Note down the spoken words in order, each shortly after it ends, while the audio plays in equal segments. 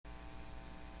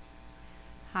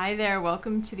Hi there,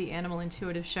 welcome to the Animal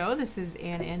Intuitive Show. This is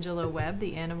Ann Angela Webb,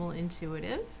 the Animal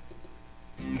Intuitive.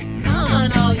 Come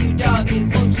on, all you doggies,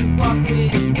 won't you walk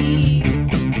with me?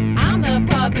 I'm the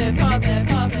puppet dog.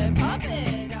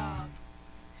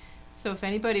 So if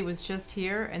anybody was just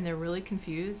here and they're really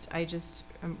confused,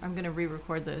 I'm going to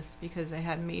re-record this because I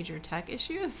had major tech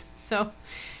issues. So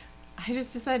I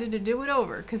just decided to do it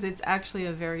over because it's actually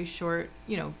a very short,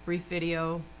 brief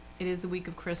video. It is the week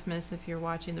of Christmas if you're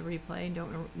watching the replay and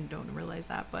don't realize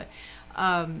that, but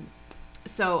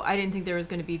so I didn't think there was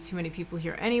going to be too many people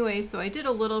here anyway, so I did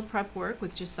a little prep work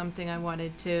with just something I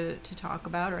wanted to talk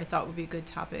about, or I thought would be a good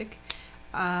topic.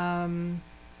 And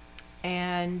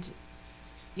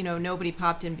nobody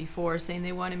popped in before saying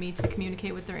they wanted me to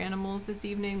communicate with their animals this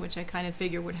evening, which I kind of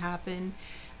figured would happen.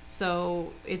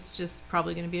 So it's just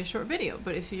probably going to be a short video.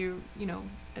 But if I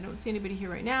don't see anybody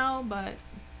here right now, but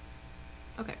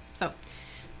okay. So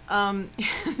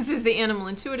this is the Animal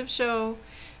Intuitive Show.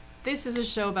 This is a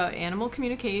show about animal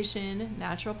communication,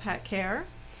 natural pet care,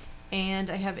 and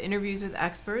I have interviews with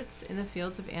experts in the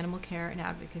fields of animal care and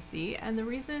advocacy. And the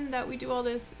reason that we do all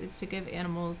this is to give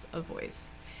animals a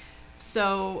voice.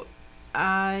 So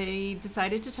I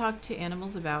decided to talk to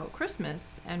animals about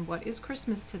Christmas and what is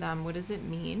Christmas to them? What does it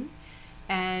mean?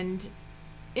 And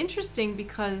interesting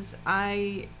because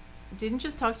I didn't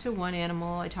just talk to one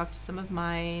animal, I talked to some of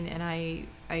mine, and I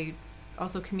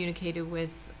also communicated with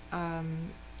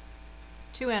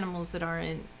two animals that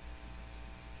aren't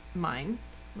mine,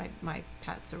 my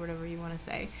pets or whatever you want to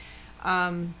say.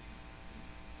 And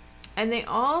they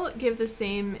all give the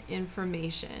same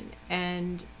information.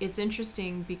 And it's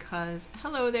interesting because,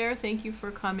 hello there, thank you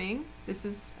for coming. This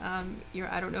is, I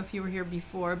don't know if you were here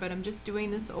before, but I'm just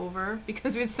doing this over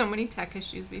because we had so many tech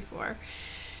issues before.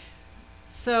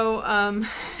 So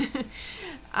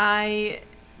I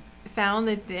found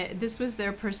that this was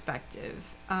their perspective.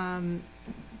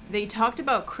 They talked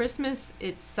about Christmas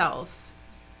itself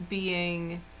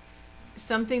being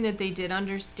something that they did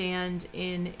understand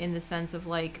in the sense of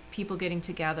like people getting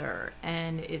together,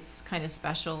 and it's kind of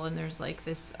special, and there's like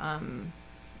this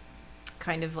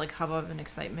kind of like hubbub and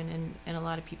excitement and a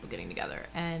lot of people getting together,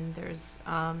 and there's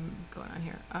going on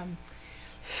here.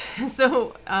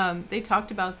 So they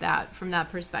talked about that from that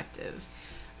perspective.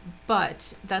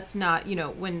 But that's not,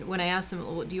 when I asked them,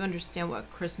 well, do you understand what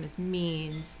Christmas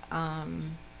means?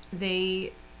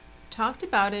 They talked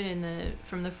about it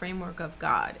from the framework of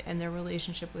God and their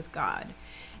relationship with God.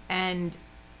 And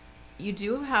you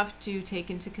do have to take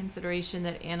into consideration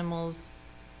that animals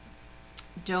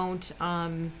don't,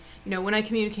 when I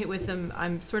communicate with them,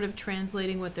 I'm sort of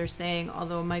translating what they're saying,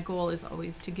 although my goal is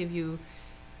always to give you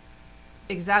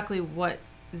exactly what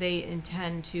they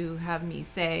intend to have me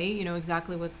say,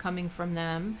 exactly what's coming from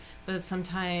them. But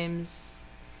sometimes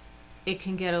it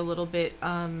can get a little bit,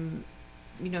 to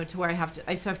where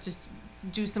I still have to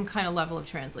do some kind of level of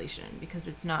translation because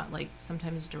it's not like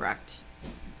sometimes direct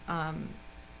to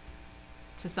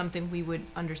something we would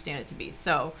understand it to be.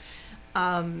 So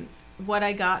what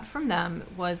I got from them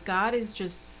was God is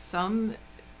just something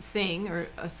or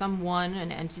someone,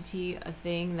 an entity, a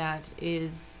thing that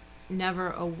is never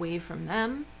away from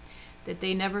them, that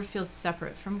they never feel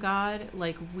separate from God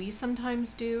like we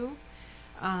sometimes do.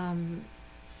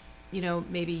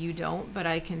 Maybe you don't, but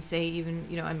I can say even,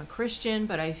 I'm a Christian,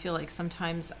 but I feel like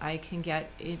sometimes I can get,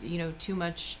 too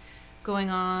much going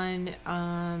on.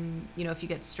 If you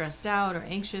get stressed out or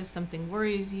anxious, something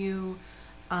worries you,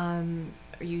 or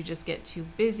you just get too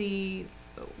busy.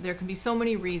 There can be so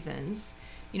many reasons.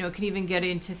 It can even get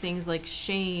into things like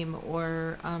shame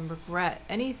or regret.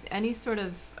 Any sort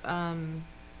of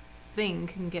thing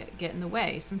can get in the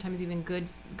way. Sometimes even good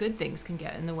things can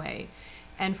get in the way.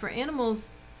 And for animals,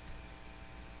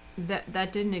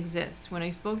 that didn't exist. When I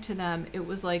spoke to them, it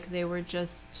was like they were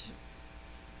just,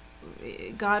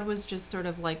 God was just sort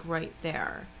of like right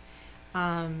there.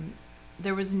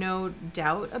 There was no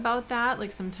doubt about that.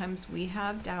 Like sometimes we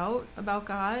have doubt about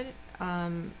God.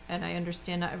 And I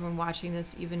understand not everyone watching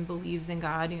this even believes in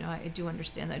God. I do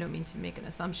understand that. I don't mean to make an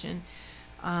assumption.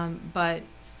 But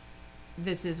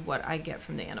this is what I get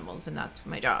from the animals, and that's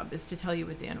my job, is to tell you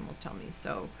what the animals tell me.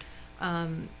 So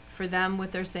for them,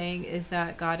 what they're saying is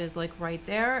that God is like right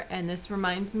there. And this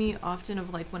reminds me often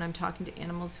of like when I'm talking to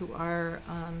animals who are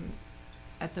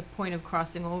at the point of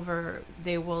crossing over,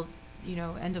 they will,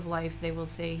 end of life, they will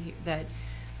say that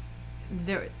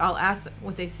I'll ask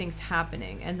what they think's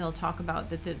happening, and they'll talk about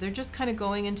that they're just kind of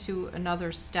going into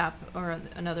another step or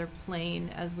another plane,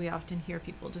 as we often hear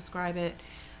people describe it.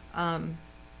 And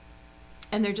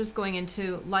they're just going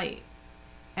into light,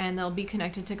 and they'll be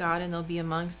connected to God, and they'll be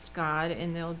amongst God,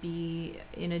 and they'll be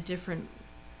in a different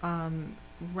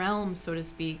realm, so to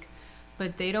speak,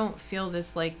 but they don't feel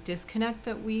this like disconnect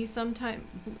that we sometimes,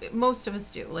 most of us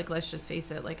do. Like, let's just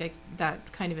face it, like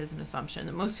that kind of is an assumption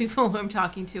that most people who I'm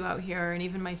talking to out here, and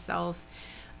even myself,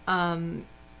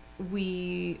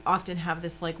 we often have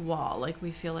this like wall, like we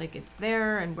feel like it's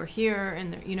there and we're here,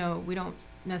 and you know, we don't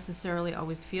necessarily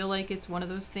always feel like it's one of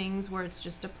those things where it's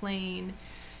just a plane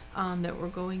that we're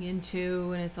going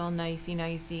into and it's all nicey.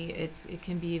 It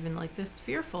can be even like this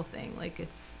fearful thing, like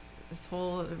it's this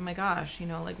whole, oh my gosh, you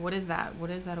know, like what is that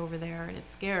over there, and it's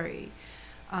scary,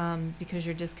 because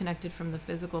you're disconnected from the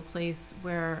physical place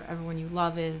where everyone you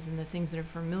love is and the things that are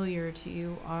familiar to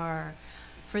you are.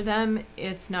 For them,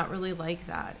 it's not really like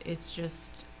that. It's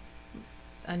just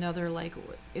another, like,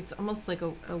 it's almost like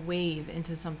a wave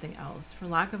into something else, for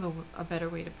lack of a better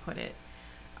way to put it.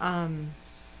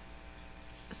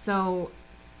 So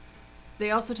they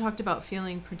also talked about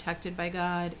feeling protected by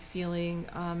God, feeling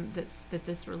that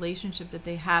this relationship that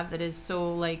they have that is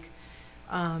so like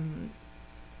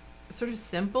sort of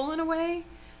simple in a way,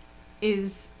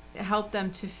 is help them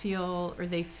to feel, or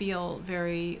they feel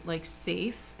very like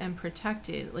safe and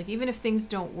protected. Like even if things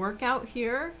don't work out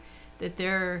here, that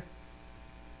they're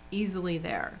easily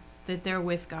there, that they're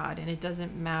with God, and it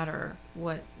doesn't matter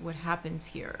what happens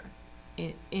here.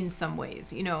 In some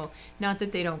ways, you know, not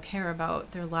that they don't care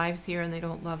about their lives here and they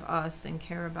don't love us and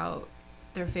care about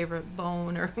their favorite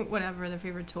bone or whatever, their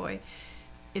favorite toy.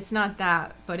 It's not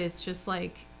that, but it's just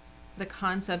like the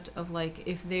concept of like,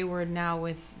 if they were now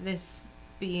with this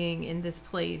being in this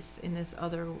place, in this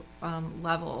other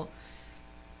level,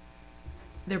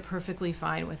 they're perfectly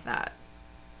fine with that.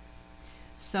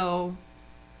 So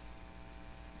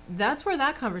that's where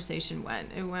that conversation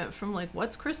went. It went from like,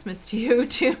 what's Christmas to you,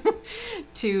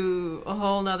 to a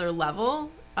whole nother level.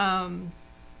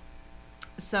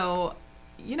 So,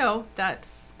 you know,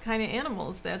 that's kind of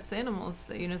animals. That's animals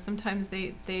that, you know, sometimes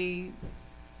they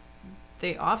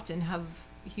often have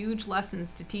huge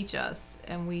lessons to teach us,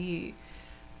 and we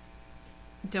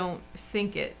don't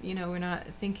think it, you know, we're not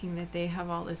thinking that they have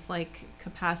all this like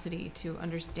capacity to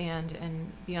understand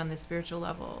and be on the spiritual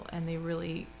level, and they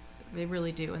really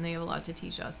do, and they have a lot to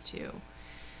teach us too.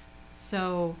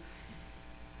 So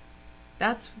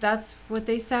that's what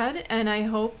they said, and I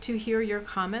hope to hear your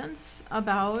comments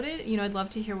about it. You know, I'd love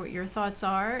to hear what your thoughts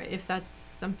are, if that's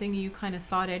something you kind of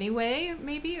thought anyway,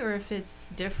 maybe, or if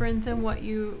it's different than what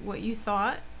you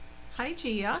thought. Hi,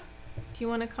 Gia. Do you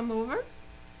want to come over?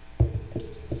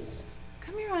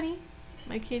 Come here, honey.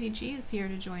 My kitty G is here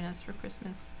to join us for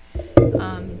Christmas.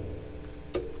 For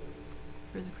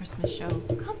the Christmas show.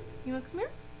 Come. You want to come here?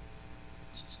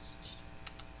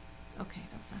 Okay,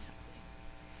 that's not happening.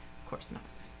 Of course not.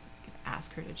 I can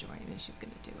ask her to join, and she's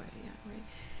going to do it. Yeah, right.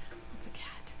 It's a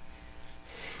cat.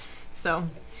 So,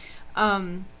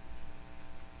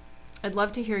 I'd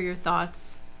love to hear your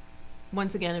thoughts.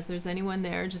 Once again, if there's anyone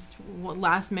there, just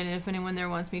last minute, if anyone there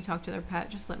wants me to talk to their pet,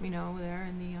 just let me know there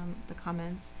in the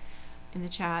comments, in the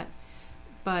chat.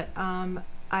 But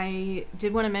I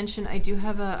did want to mention, I do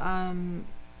have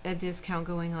a discount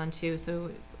going on too,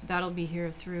 so that'll be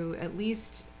here through at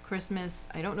least Christmas.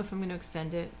 I don't know if I'm going to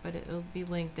extend it, but it'll be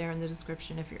linked there in the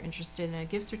description if you're interested in a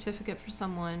gift certificate for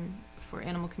someone for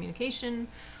animal communication,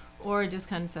 or a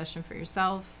discounted session for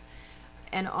yourself.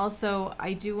 And also,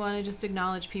 I do want to just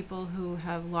acknowledge people who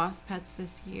have lost pets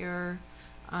this year.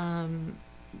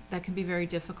 That can be very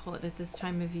difficult at this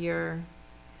time of year.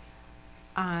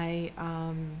 I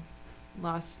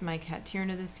lost my cat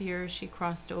Tierna this year. She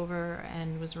crossed over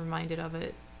and was reminded of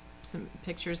it. Some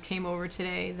pictures came over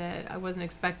today that I wasn't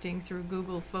expecting through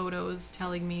Google Photos,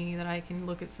 telling me that I can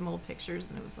look at some old pictures,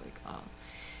 and it was like, oh,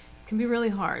 it can be really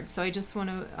hard. So I just want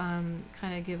to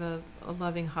kind of give a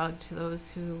loving hug to those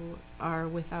who are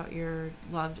without your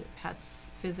loved pets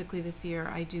physically this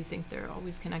year. I do think they're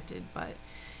always connected, but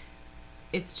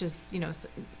it's just, you know,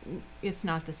 it's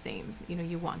not the same. You know,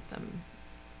 you want them.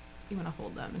 You want to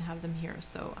hold them and have them here.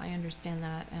 So I understand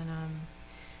that. And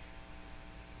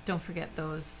don't forget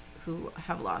those who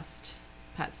have lost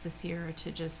pets this year,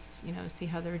 to just, you know, see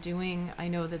how they're doing. I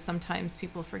know that sometimes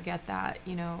people forget that,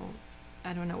 you know,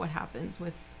 I don't know what happens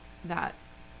with that.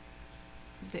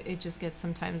 It just gets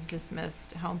sometimes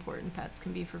dismissed, how important pets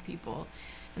can be for people.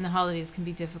 And the holidays can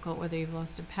be difficult, whether you've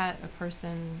lost a pet, a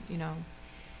person, you know.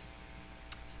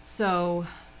 So,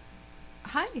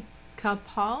 hi.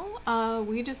 Kapal,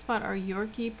 we just bought our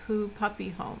Yorkie Poo puppy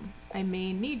home. I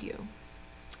may need you.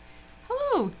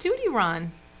 Hello, Duty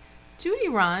Ron. Duty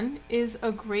Ron is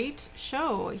a great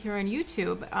show here on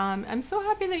YouTube. I'm so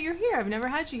happy that you're here. I've never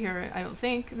had you here, I don't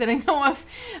think, that I know of.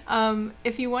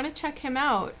 If you want to check him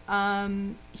out,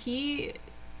 he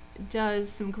does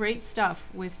some great stuff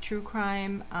with true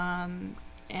crime,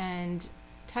 and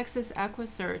Texas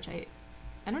EquiSearch.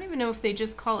 I don't even know if they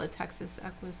just call it Texas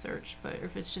EquiSearch, but or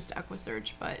if it's just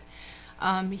EquiSearch, but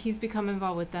he's become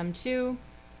involved with them too.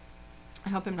 I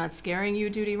hope I'm not scaring you,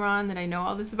 Duty Ron, that I know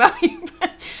all this about you.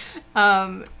 But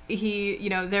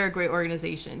they're a great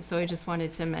organization, so I just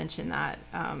wanted to mention that.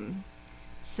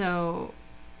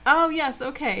 Oh yes,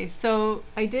 okay. So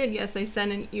I did. Yes, I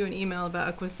sent you an email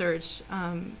about EquiSearch.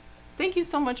 Thank you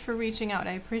so much for reaching out.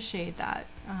 I appreciate that.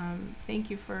 Thank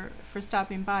you for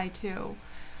stopping by too.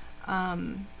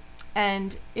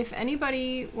 And if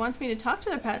anybody wants me to talk to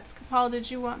their pets, Kapal, did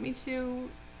you want me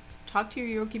to talk to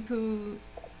your Yorkie Poo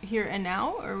here and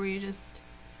now, or were you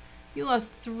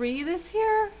lost 3 this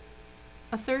year?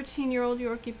 A 13-year-old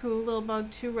Yorkie Poo, Little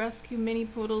Bug, 2 rescue mini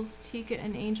poodles, Tika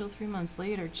and Angel 3 months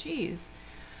later. Jeez.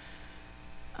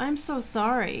 I'm so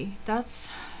sorry.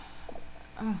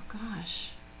 Oh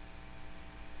gosh.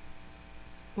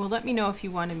 Well, let me know if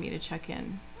you wanted me to check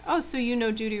in. Oh, so you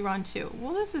know Duty Ron too.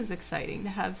 Well, this is exciting to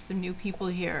have some new people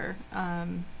here.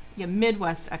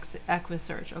 Midwest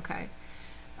EquiSearch. Okay.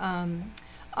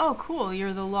 Oh, cool.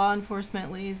 You're the law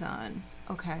enforcement liaison.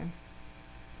 Okay.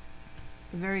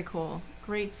 Very cool.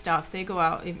 Great stuff. They go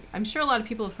out. I'm sure a lot of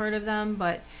people have heard of them,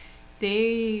 but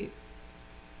they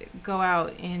go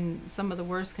out in some of the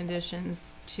worst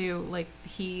conditions too, like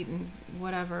heat and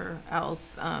whatever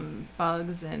else,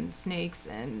 bugs and snakes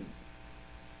and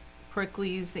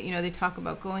pricklies that, they talk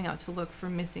about going out to look for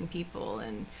missing people.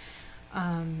 And,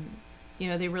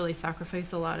 they really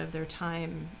sacrifice a lot of their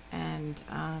time and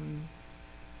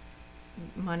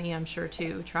money, I'm sure,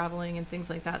 too, traveling and things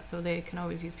like that. So they can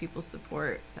always use people's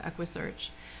support, the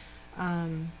EquiSearch.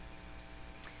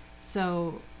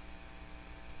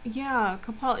 Yeah,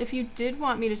 Kapal, if you did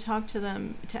want me to talk to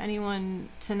anyone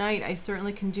tonight, I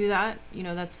certainly can do that.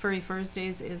 That's Furry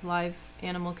Thursdays is live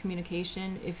animal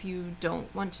communication. If you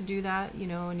don't want to do that,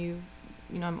 and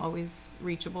I'm always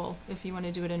reachable if you want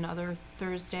to do it another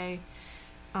Thursday,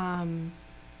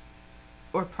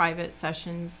 or private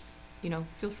sessions,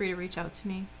 feel free to reach out to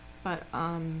me. But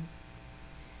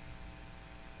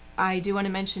I do want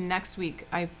to mention next week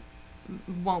I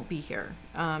won't be here.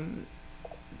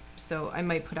 So I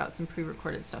might put out some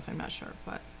pre-recorded stuff. I'm not sure,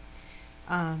 but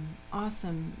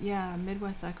awesome. Yeah,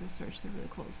 Midwest EquiSearch, they're really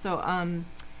cool. So,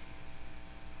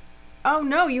 oh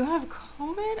no, you have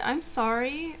COVID? I'm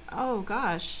sorry. Oh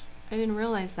gosh, I didn't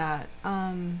realize that.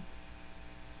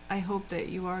 I hope that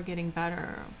you are getting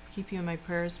better. I'll keep you in my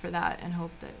prayers for that, and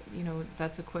hope that,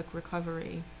 that's a quick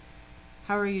recovery.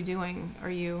 How are you doing?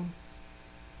 Are you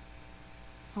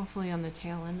hopefully on the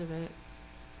tail end of it?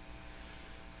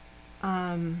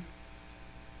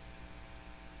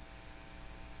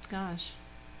 Gosh.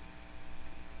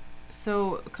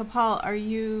 So, Kapal,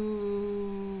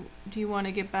 do you want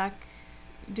to get back?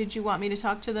 Did you want me to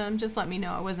talk to them? Just let me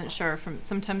know. I wasn't sure.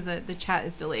 Sometimes the chat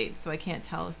is delayed, so I can't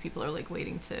tell if people are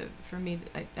waiting for me.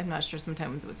 I'm not sure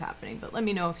sometimes what's happening, but let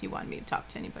me know if you want me to talk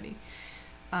to anybody.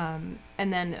 And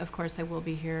then, of course, I will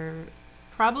be here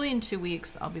probably in 2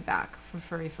 weeks. I'll be back for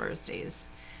Furry Thursdays.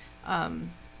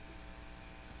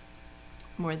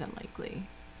 More than likely.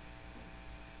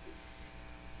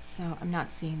 So I'm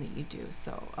not seeing that you do.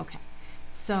 So, okay.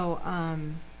 So,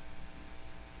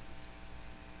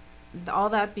 all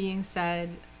that being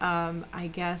said, I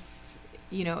guess,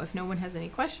 if no one has any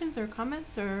questions or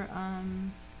comments, or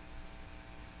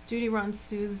Duty Ron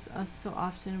soothes us so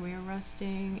often, we are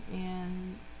resting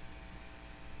and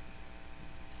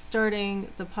starting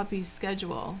the puppy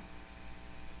schedule.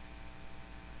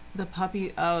 The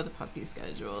puppy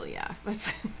schedule, yeah.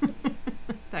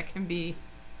 That can be,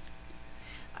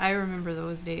 I remember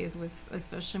those days with,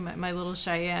 especially my little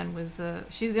Cheyenne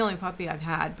she's the only puppy I've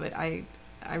had, but I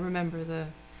remember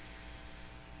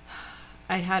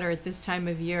I had her at this time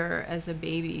of year as a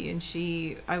baby, and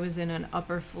I was in an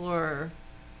upper floor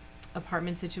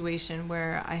apartment situation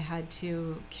where I had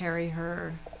to carry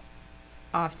her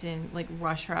often,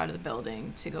 rush her out of the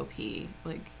building to go pee.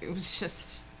 It was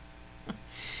just...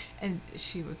 And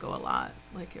she would go a lot.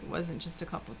 It wasn't just a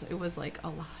couple. It was a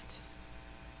lot.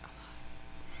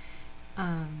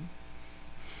 I'm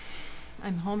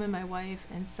home and my wife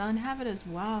and son have it as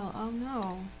well. Oh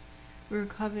no. We're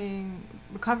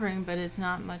recovering, but it's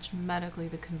not much medically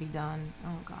that can be done.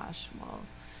 Oh gosh. Well,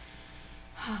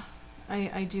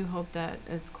 I do hope that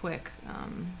it's quick.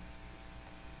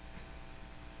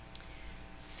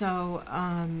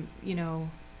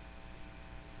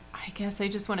 I guess I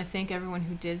just want to thank everyone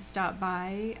who did stop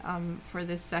by for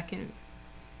this second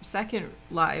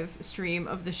live stream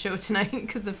of the show tonight,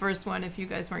 because the first one, if you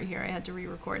guys weren't here, I had to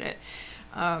re-record it.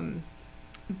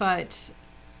 But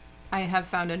I have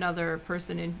found another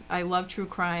person, and I love true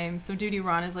crime. So Duty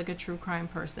Ron is like a true crime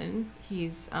person.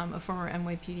 He's a former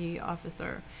NYPD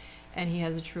officer, and he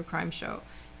has a true crime show.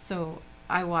 So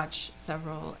I watch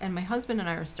several, and my husband and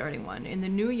I are starting one in the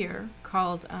new year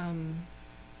called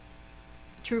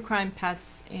True Crime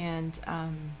Pets and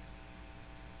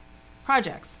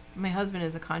Projects. My husband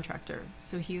is a contractor,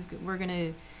 so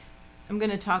I'm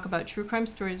gonna talk about true crime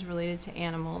stories related to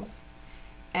animals,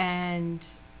 and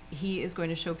he is going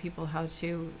to show people how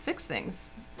to fix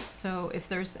things. So if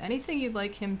there's anything you'd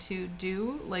like him to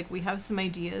do, like we have some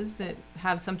ideas that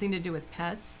have something to do with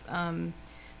pets,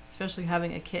 especially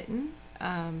having a kitten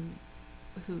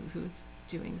who's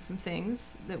doing some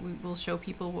things that we will show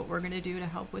people what we're going to do to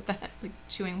help with that, like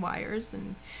chewing wires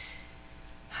and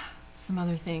some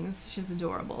other things. She's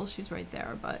adorable. She's right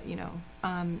there. But,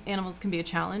 animals can be a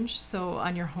challenge, so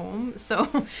on your home.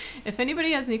 So if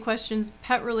anybody has any questions,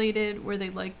 pet related, where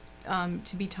they'd like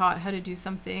to be taught how to do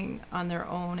something on their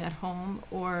own at home,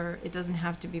 or it doesn't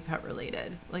have to be pet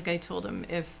related. Like I told him,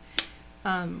 if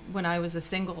when I was a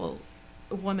single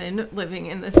woman living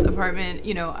in this apartment,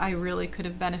 I really could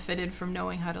have benefited from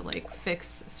knowing how to like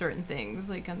fix certain things,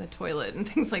 like on the toilet and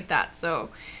things like that. So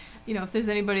if there's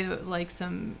anybody that would like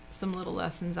some little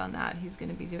lessons on that, he's going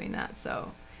to be doing that.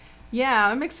 So yeah,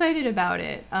 I'm excited about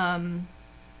it. Oh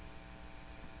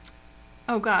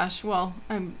gosh, well,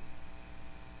 I'm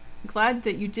glad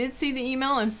that you did see the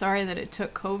email. I'm sorry that it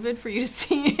took COVID for you to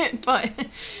see it, but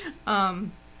I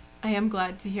am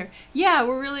glad to hear. Yeah,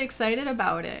 we're really excited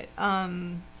about it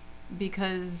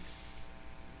because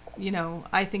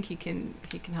I think he can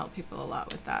help people a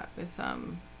lot with that, with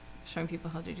showing people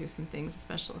how to do some things,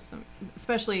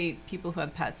 especially people who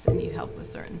have pets and need help with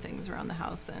certain things around the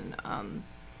house. And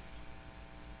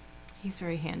he's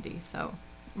very handy, so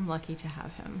I'm lucky to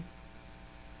have him.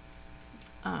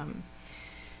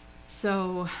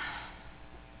 So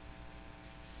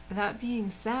that being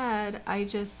said, I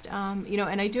just,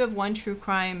 and I do have one true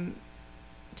crime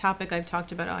topic I've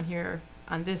talked about on here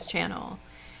on this channel.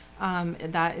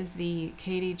 That is the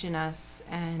Katie Janess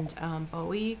and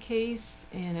Bowie case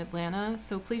in Atlanta.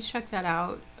 So please check that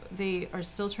out. They are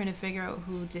still trying to figure out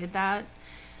who did that.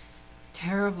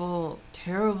 Terrible,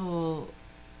 terrible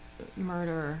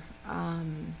murder.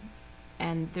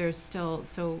 And there's still,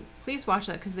 so please watch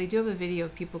that, because they do have a video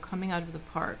of people coming out of the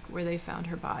park where they found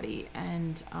her body.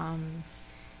 And I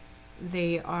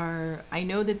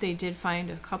know that they did find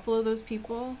a couple of those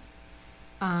people.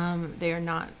 They're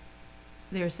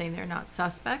saying they're not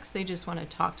suspects. They just want to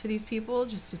talk to these people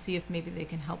just to see if maybe they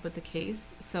can help with the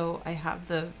case. So I have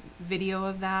the video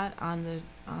of that on the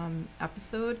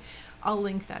episode. I'll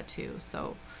link that too.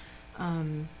 So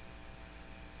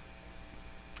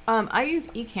I use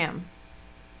Ecamm.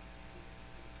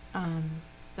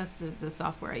 That's the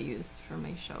software I use for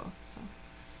my show. So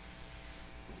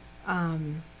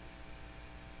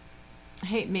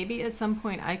hey, maybe at some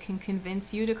point I can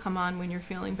convince you to come on when you're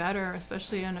feeling better,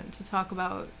 especially to talk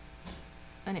about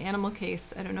an animal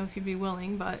case. I don't know if you'd be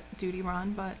willing, but Duty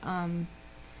Ron, but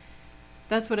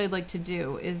that's what I'd like to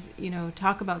do, is,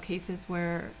 talk about cases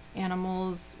where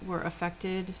animals were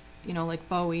affected, like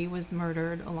Bowie was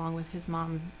murdered along with his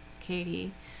mom,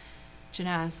 Katie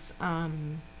Janess.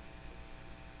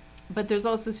 But there's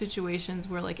also situations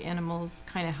where like animals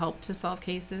kind of help to solve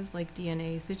cases, like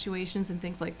DNA situations and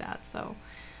things like that. So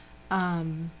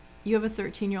you have a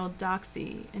 13-year-old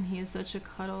Doxy, and he is such a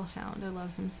cuddle hound. I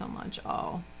love him so much.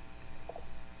 Oh,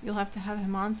 you'll have to have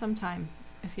him on sometime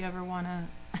if you ever want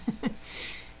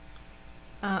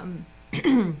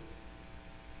to.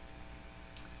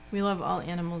 We love all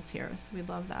animals here, so we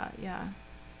love that. Yeah.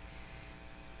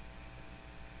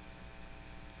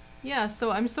 Yeah, so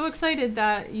I'm so excited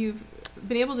that you've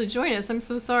been able to join us. I'm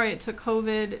so sorry it took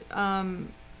COVID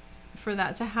for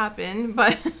that to happen,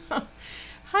 but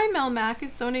hi Mel Mac,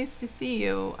 it's so nice to see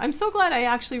you. I'm so glad I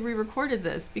actually re-recorded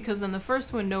this, because on the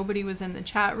first one nobody was in the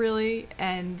chat really,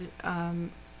 and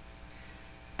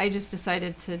I just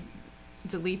decided to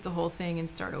delete the whole thing and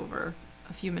start over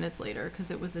a few minutes later because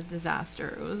it was a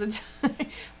disaster. It was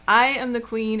I am the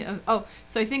queen of,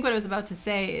 so I think what I was about to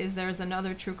say is there's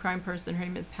another true crime person. Her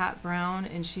name is Pat Brown,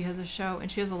 and she has a show,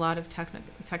 and she has a lot of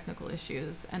technical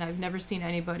issues, and I've never seen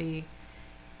anybody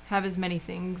have as many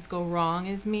things go wrong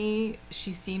as me.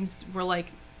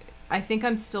 I think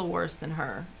I'm still worse than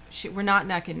her. We're not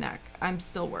neck and neck. I'm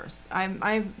still worse.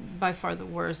 I'm by far the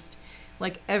worst.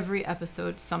 Like every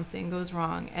episode something goes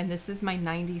wrong, and this is my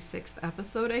 96th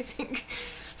episode, I think.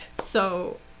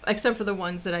 So except for the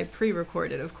ones that I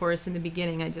pre-recorded, of course. In the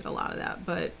beginning I did a lot of that,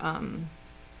 but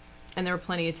And there were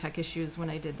plenty of tech issues when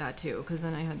I did that too, because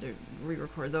then I had to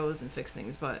re-record those and fix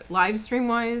things. But live stream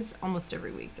wise, almost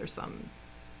every week there's some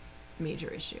major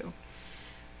issue.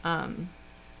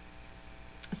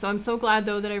 So I'm so glad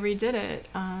though that I redid it.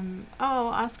 Oh,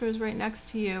 Oscar's right next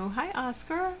to you. Hi,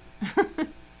 Oscar.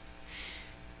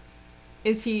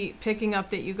 Is he picking up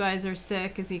that you guys are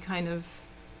sick? Is he kind of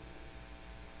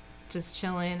just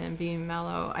chilling and being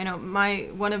mellow? I know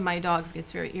one of my dogs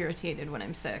gets very irritated when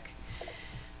I'm sick.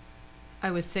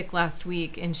 I was sick last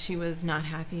week and she was not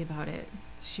happy about it.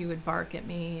 She would bark at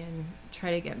me and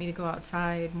try to get me to go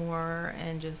outside more,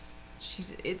 and just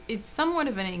it's somewhat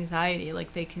of an anxiety.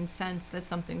 Like, they can sense that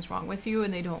something's wrong with you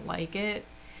and they don't like it.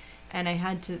 And I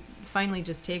had to finally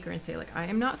just take her and say, like, I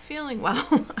am not feeling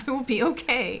well. I will be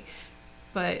okay,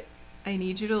 but I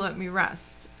need you to let me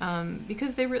rest,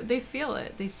 because they feel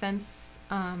it. They sense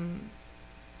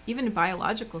even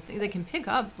biological things. They can pick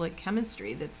up, like,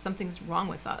 chemistry, that something's wrong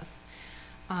with us.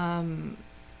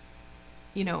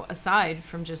 You know, aside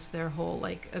from just their whole,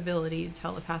 like, ability to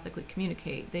telepathically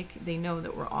communicate, they know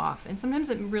that we're off, and sometimes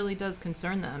it really does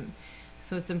concern them.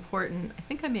 So it's important. I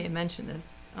think I may have mentioned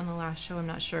this on the last show, I'm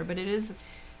not sure, but it is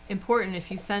important, if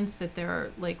you sense that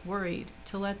they're, like, worried,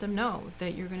 to let them know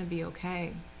that you're going to be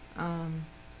okay.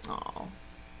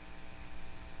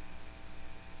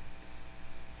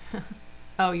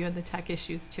 Oh, you had the tech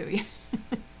issues too.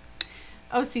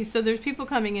 Oh, see, so there's people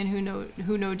coming in who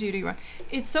know Judy Wrong.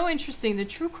 It's so interesting. The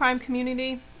true crime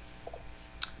community,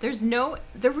 there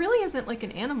really isn't like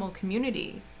an animal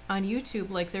community on YouTube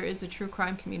like there is a true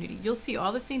crime community. You'll see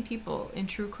all the same people in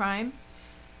true crime,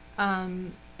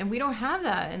 and we don't have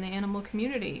that in the animal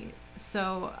community.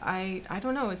 So I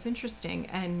don't know. It's interesting.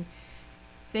 And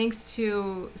thanks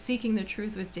to Seeking the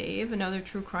Truth with Dave, another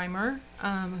true crimer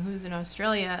who's in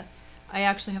Australia, I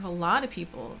actually have a lot of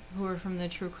people who are from the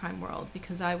true crime world,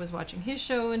 because I was watching his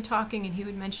show and talking, and he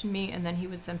would mention me, and then he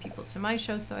would send people to my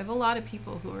show. So I have a lot of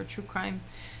people who are true crime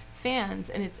fans,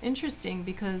 and it's interesting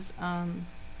because I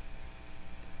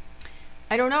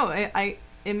don't know.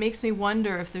 It makes me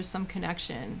wonder if there's some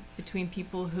connection between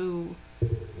people who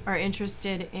are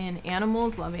interested in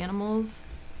animals, love animals,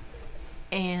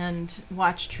 and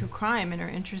watch true crime and are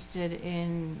interested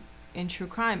in true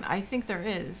crime. I think there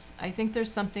is. I think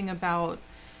there's something about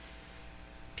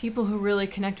people who really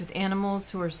connect with animals,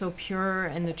 who are so pure,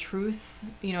 and the truth.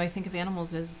 You know, I think of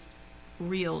animals as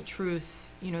real truth.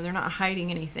 You know, they're not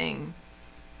hiding anything.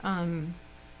 And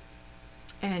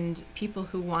people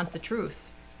who want the truth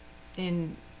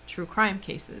in true crime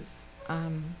cases.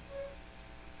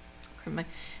 My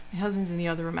husband's in the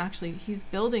other room. Actually, he's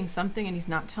building something and he's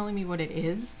not telling me what it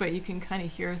is, but you can kind of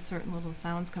hear certain little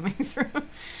sounds coming through.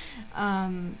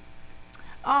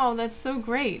 Oh, that's so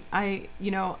great.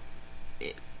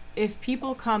 If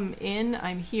people come in,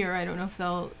 I'm here. I don't know if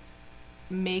they'll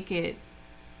make it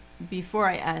before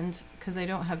I end, because I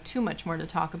don't have too much more to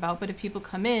talk about. But if people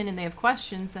come in and they have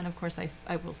questions, then of course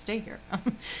I will stay here.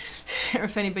 Or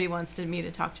if anybody wants me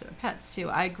to talk to their pets too.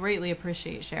 I greatly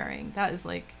appreciate sharing. That is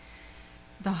like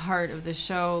the heart of the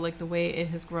show. Like, the way it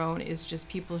has grown is just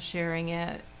people sharing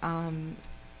it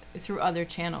through other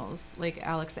channels, like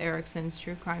Alex Erickson's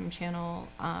true crime channel.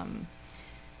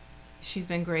 She's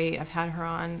been great. I've had her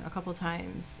on a couple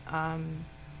times.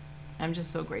 I'm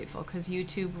just so grateful, because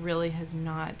YouTube really has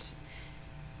not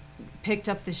picked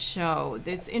up the show.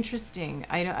 It's interesting.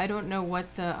 I don't know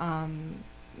what the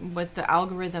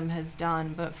algorithm has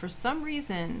done, but for some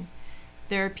reason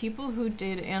there are people who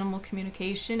did animal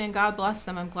communication, and God bless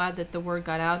them. I'm glad that the word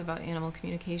got out about animal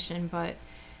communication, but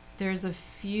there's a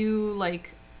few,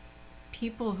 like,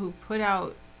 people who put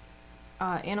out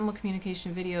animal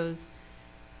communication videos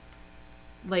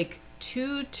like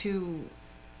 2 to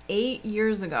 8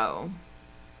 years ago,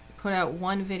 put out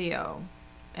one video,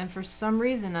 and for some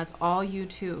reason that's all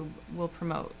YouTube will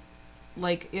promote.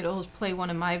 Like, it'll play one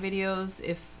of my videos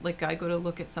if, like, I go to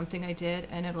look at something I did,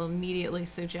 and it'll immediately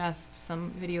suggest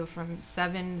some video from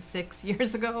 6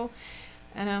 years ago,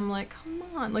 and I'm like, come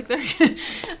on. Like,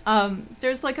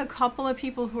 there's like a couple of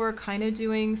people who are kind of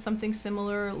doing something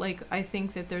similar. Like, I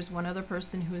think that there's one other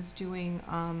person who is doing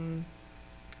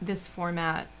this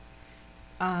format,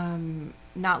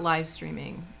 not live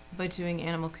streaming, but doing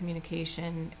animal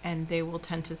communication, and they will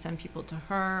tend to send people to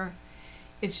her.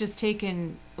 It's just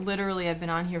taken, literally, I've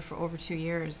been on here for over 2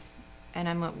 years, and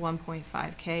I'm at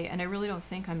 1.5K, and I really don't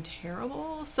think I'm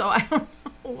terrible. So I don't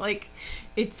know, like,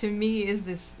 it to me is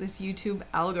this YouTube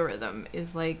algorithm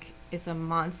is like, it's a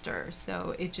monster.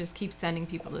 So it just keeps sending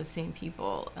people to the same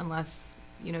people, unless,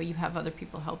 you know, you have other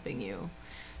people helping you.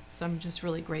 So I'm just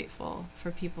really grateful for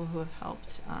people who have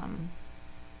helped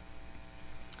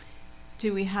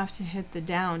do we have to hit the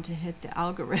down to hit the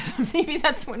algorithm? Maybe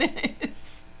that's what it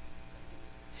is.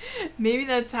 Maybe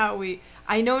that's how we...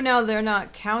 I know now they're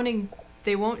not counting...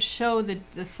 They won't show the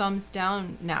thumbs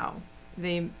down now.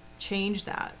 They changed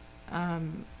that.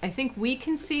 I think we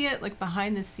can see it like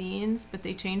behind the scenes, but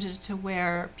they changed it to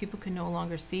where people can no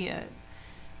longer see it,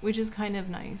 which is kind of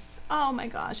nice. Oh my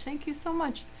gosh, thank you so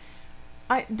much.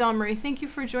 Dawn Marie, thank you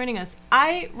for joining us.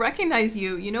 I recognize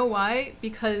you. You know why?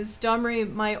 Because Dawn Marie,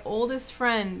 my oldest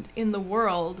friend in the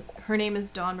world, her name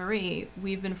is Dawn Marie.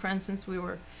 We've been friends since we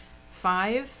were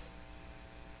 5.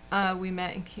 We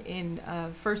met in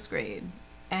first grade,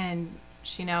 and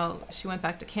she went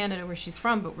back to Canada where she's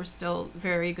from, but we're still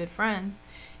very good friends.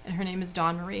 And her name is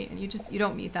Dawn Marie, and you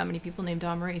don't meet that many people named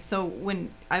Dawn Marie. So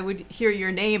when I would hear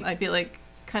your name, I'd be like,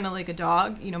 kind of like a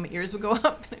dog, my ears would go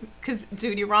up, because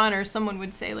Duty Ron or someone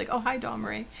would say like, oh, hi, Dawn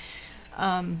Marie.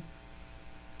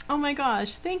 Oh my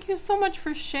gosh, thank you so much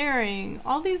for sharing.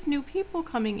 All these new people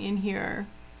coming in here.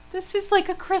 This is like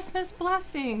a Christmas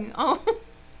blessing. Oh,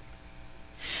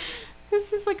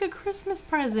 this is like a Christmas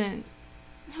present.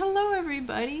 Hello,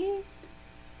 everybody.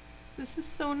 This is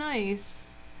so nice.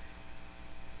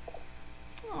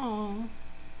 Oh,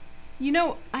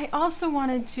 I also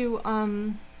wanted to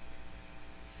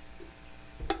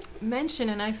mention,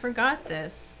 and I forgot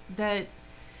this, that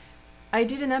I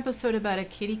did an episode about a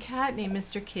kitty cat named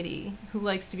Mr. Kitty, who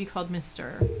likes to be called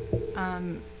Mr.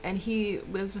 And he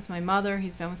lives with my mother.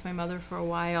 He's been with my mother for a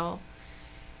while.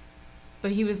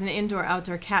 But he was an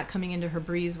indoor-outdoor cat coming into her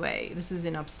breezeway. This is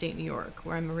in upstate New York,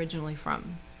 where I'm originally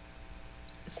from.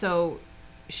 So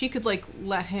she could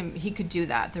let him, he could do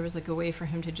that. There was a way for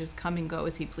him to just come and go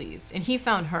as he pleased. And he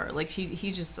found her.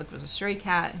 He just was a stray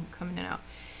cat and coming in and out.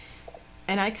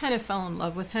 And I kind of fell in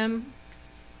love with him.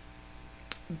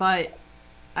 But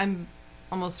I'm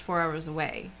almost 4 hours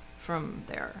away from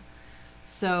there.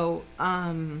 So,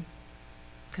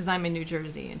 because I'm in New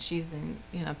Jersey and she's in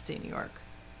upstate New York.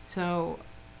 So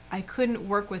I couldn't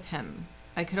work with him.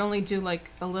 I could only do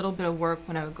a little bit of work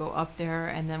when I would go up there,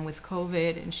 and then with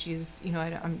COVID, and she's,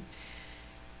 I'm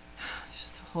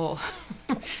just a whole,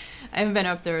 I haven't been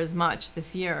up there as much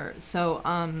this year. So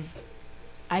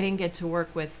I didn't get to work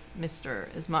with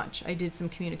Mr. as much. I did some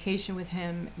communication with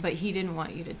him, but he didn't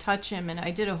want you to touch him. And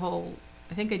I did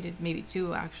I think I did maybe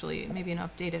 2 actually, maybe an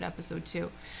updated episode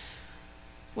 2.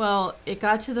 Well, it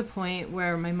got to the point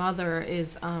where my mother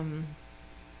is,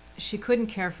 she couldn't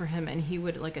care for him, and he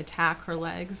would attack her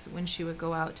legs when she would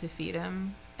go out to feed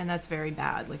him, and that's very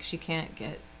bad. She can't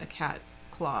get a cat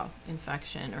claw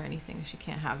infection or anything. She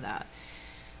can't have that.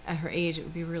 At her age, it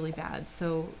would be really bad.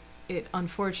 So it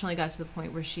unfortunately got to the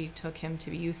point where she took him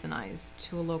to be euthanized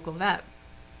to a local vet.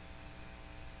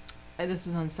 This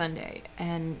was on Sunday,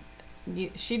 and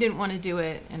she didn't want to do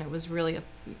it, and it was really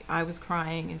I was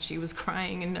crying and she was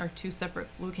crying in our 2 separate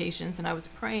locations, and I was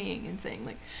praying and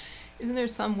saying isn't there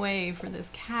some way for this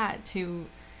cat to,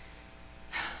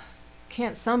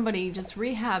 can't somebody just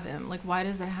rehab him? Why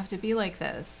does it have to be like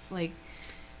this?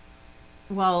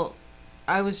 Well,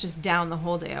 I was just down the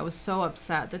whole day. I was so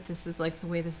upset that this is the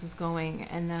way this was going.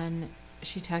 And then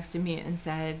she texted me and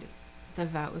said the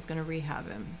vet was going to rehab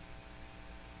him.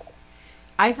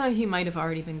 I thought he might have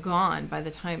already been gone by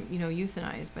the time,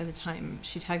 euthanized by the time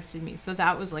she texted me. So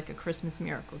that was a Christmas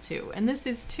miracle too. And this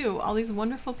is too, all these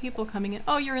wonderful people coming in.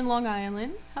 Oh, you're in Long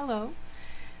Island. Hello.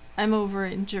 I'm over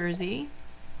in Jersey.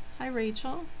 Hi,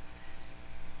 Rachel.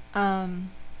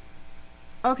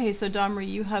 Okay, so Dawn Marie,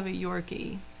 you have a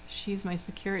Yorkie. She's my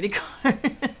security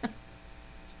guard.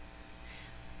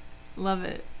 Love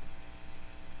it.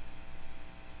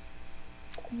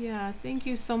 Yeah, thank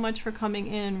you so much for coming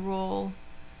in. Roll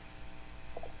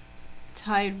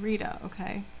Tide Rita,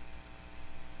 okay.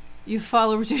 You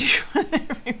follow Duty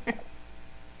everywhere.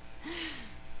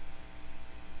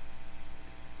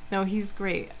 No, he's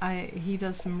great. He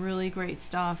does some really great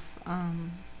stuff. I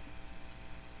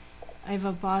have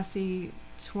a bossy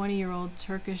 20-year-old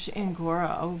Turkish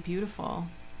Angora. Oh, beautiful.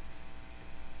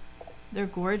 They're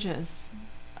gorgeous.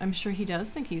 I'm sure he does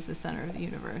think he's the center of the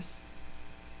universe.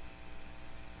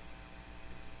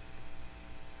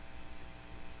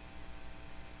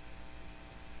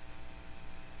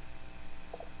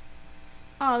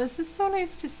 Oh, this is so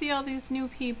nice to see all these new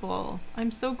people. I'm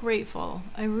so grateful.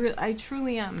 I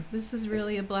truly am. This is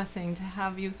really a blessing to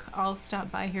have you all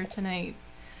stop by here tonight.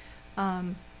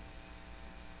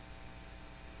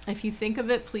 If you think of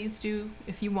it, please do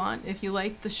if you want. If you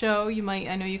like the show, you might,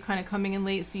 I know you're kind of coming in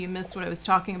late, so you missed what I was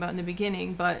talking about in the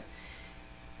beginning, but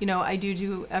I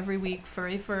do every week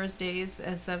Furry Thursdays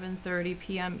at 7:30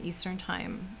 p.m. Eastern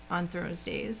Time on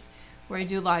Thursdays, where I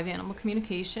do live animal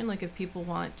communication. Like if people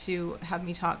want to have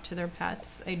me talk to their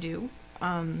pets, I do.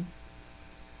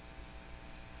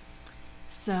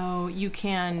 So you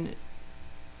can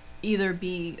either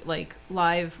be like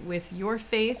live with your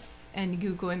face and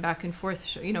you going back and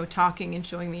forth, you know, talking and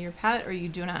showing me your pet, or you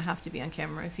do not have to be on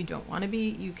camera. If you don't want to be,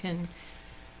 you can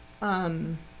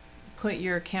put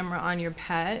your camera on your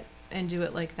pet and do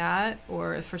it like that.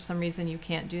 Or if for some reason you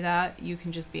can't do that, you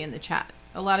can just be in the chat.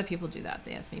 A lot of people do that.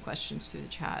 They ask me questions through the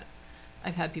chat.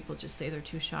 I've had people just say they're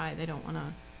too shy. They don't want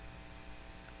to,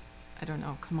 I don't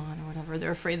know, come on or whatever.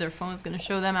 They're afraid their phone's going to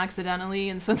show them accidentally,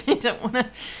 and so they don't want to.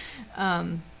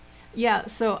 Yeah,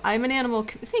 so I'm an animal.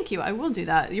 Thank you. I will do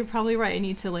that. You're probably right. I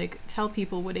need to like tell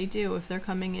people what I do if they're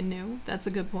coming in new. That's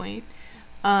a good point.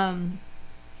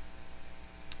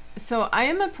 So I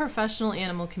am a professional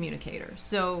animal communicator.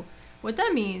 So what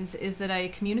that means is that I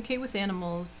communicate with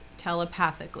animals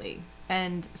telepathically.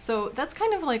 And so that's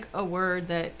kind of like a word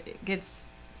that gets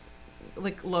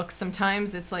like looks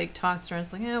sometimes. It's like tossed around.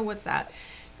 It's like, what's that?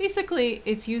 Basically,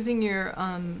 it's using your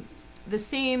the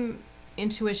same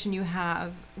intuition you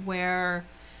have, where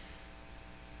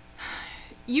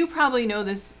you probably know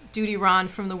this duty, Ron,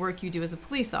 from the work you do as a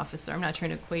police officer. I'm not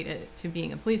trying to equate it to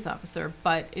being a police officer,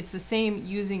 but it's the same,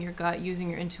 using your gut, using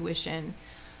your intuition,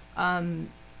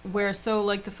 where so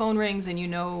like the phone rings and you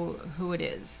know who it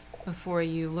is before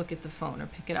you look at the phone or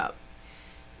pick it up.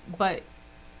 But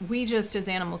we just as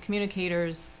animal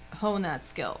communicators hone that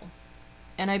skill,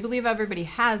 and I believe everybody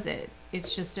has it.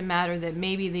 It's just a matter that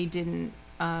maybe they didn't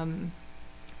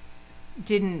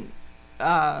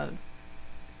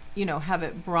you know, have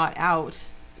it brought out,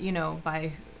 you know,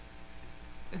 by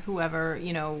whoever,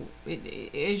 you know,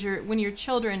 when you're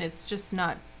children, it's just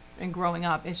not, and growing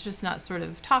up, it's just not sort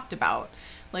of talked about,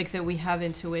 like that we have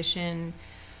intuition,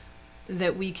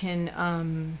 that we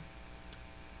can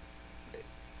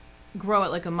grow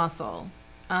it like a muscle.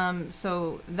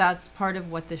 So that's part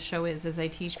of what this show is I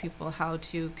teach people how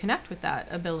to connect with that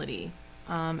ability.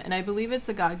 And I believe it's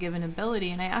a God-given ability,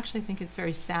 and I actually think it's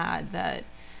very sad that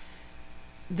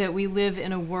we live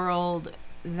in a world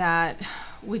that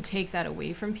would take that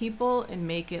away from people and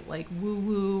make it like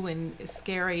woo-woo and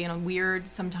scary and weird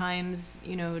sometimes,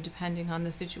 you know, depending on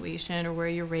the situation or where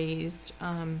you're raised.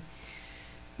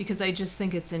 Because I just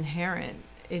think it's inherent.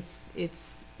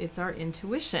 It's our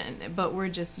intuition, but we're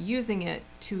just using it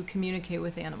to communicate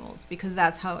with animals because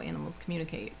that's how animals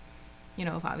communicate. You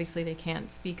know, obviously they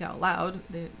can't speak out loud,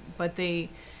 but they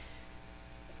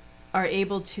are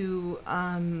able to,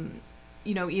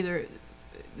 you know, either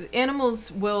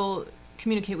animals will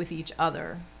communicate with each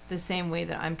other the same way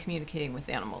that I'm communicating with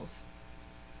animals,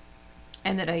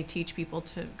 and that I teach people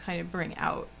to kind of bring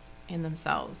out in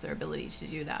themselves their ability to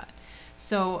do that.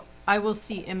 So I will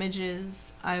see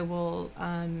images. I will,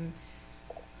 a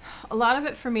lot of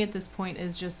it for me at this point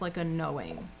is just like a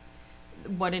knowing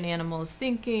what an animal is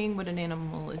thinking, what an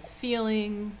animal is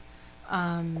feeling.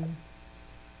 And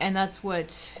that's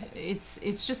what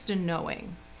it's just a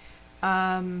knowing.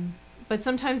 But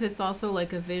sometimes it's also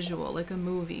like a visual, like a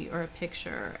movie or a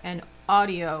picture, and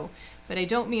audio. But I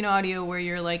don't mean audio where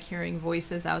you're like hearing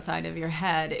voices outside of your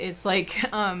head. It's like,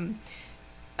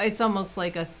 it's almost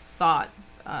like a thought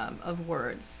of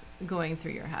words going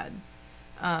through your head.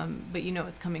 But you know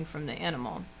it's coming from the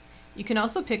animal. You can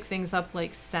also pick things up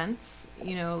like scents,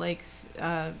 you know, like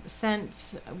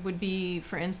scent would be,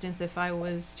 for instance, if I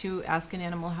was to ask an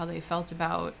animal how they felt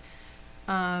about,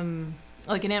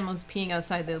 like an animal's peeing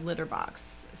outside the litter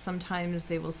box. Sometimes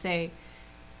they will say,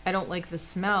 I don't like the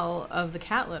smell of the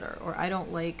cat litter, or I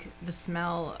don't like the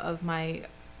smell of my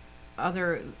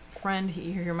other friend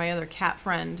here, my other cat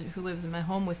friend who lives in my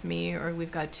home with me, or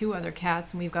we've got 2 other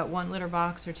cats and we've got 1 litter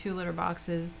box or 2 litter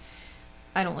boxes.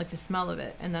 I don't like the smell of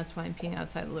it, and that's why I'm peeing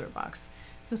outside the litter box.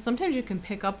 So sometimes you can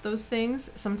pick up those things.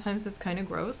 Sometimes it's kind of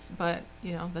gross, but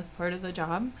you know, that's part of the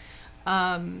job.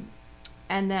 And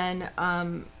then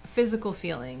physical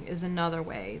feeling is another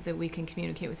way that we can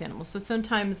communicate with animals. So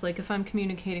sometimes, like if I'm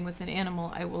communicating with an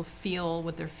animal, I will feel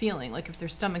what they're feeling. Like if their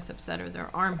stomach's upset or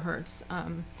their arm hurts,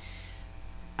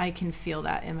 I can feel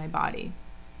that in my body.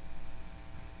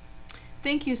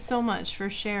 Thank you so much for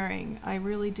sharing. I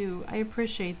really do. I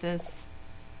appreciate this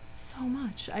so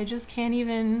much. I just can't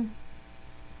even.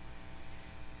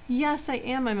 Yes, I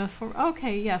am. I'm a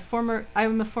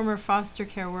I'm a former foster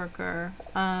care worker.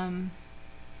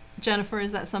 Jennifer,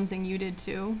 is that something you did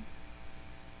too?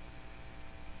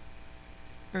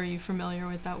 Or are you familiar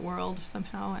with that world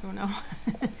somehow? I don't know.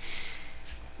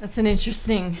 That's an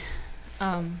interesting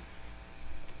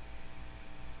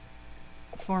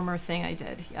former thing I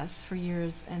did, yes, for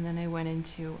years. And then I went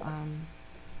into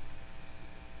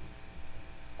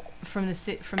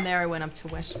from there I went up to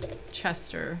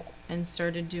Westchester and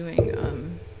started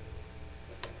doing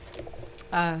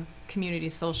community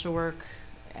social work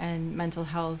and mental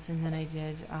health, and then I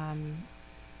did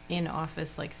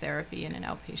in-office like therapy in an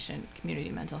outpatient community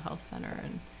mental health center.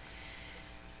 And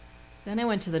then I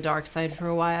went to the dark side for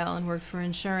a while and worked for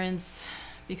insurance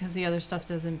because the other stuff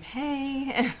doesn't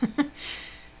pay.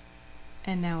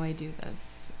 And now I do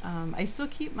this. I still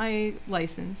keep my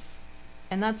license,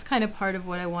 and that's kind of part of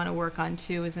what I want to work on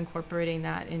too, is incorporating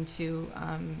that into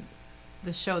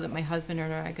the show that my husband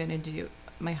and I are going to do.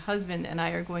 My husband and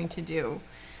I are going to do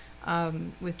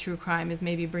with true crime, is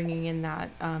maybe bringing in that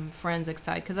forensic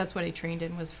side, because that's what I trained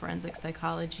in, was forensic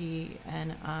psychology.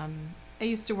 And I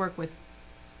used to work with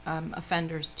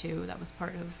offenders too. That was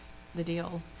part of the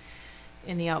deal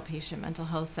in the outpatient mental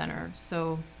health center.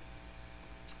 So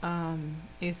I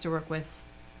used to work with,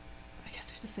 I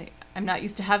guess we have to say, I'm not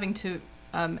used to having to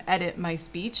edit my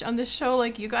speech on this show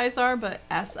like you guys are, but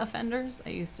as offenders, I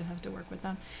used to have to work with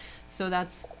them. So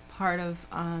that's part of,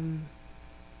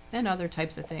 and other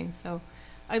types of things. So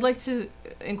I'd like to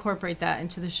incorporate that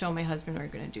into the show my husband and I are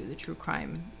going to do, the true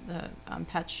crime, the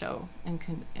pet show.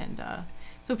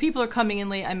 So people are coming in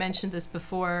late. I mentioned this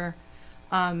before.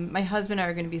 My husband and I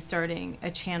are going to be starting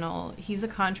a channel. He's a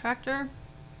contractor.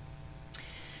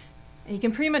 He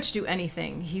can pretty much do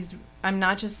anything. I'm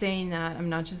not just saying that. I'm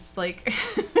not just like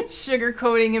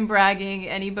sugarcoating and bragging.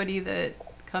 Anybody that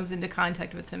comes into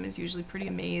contact with him is usually pretty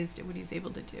amazed at what he's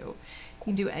able to do. He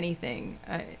can do anything.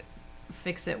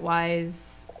 Fix-it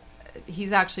wise.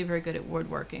 He's actually very good at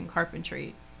woodworking,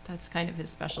 carpentry. That's kind of his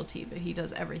specialty, but he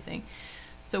does everything.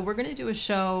 So we're going to do a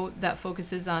show that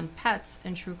focuses on pets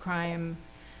and true crime.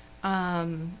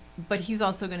 But he's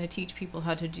also going to teach people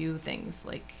how to do things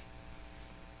like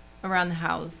around the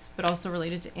house, but also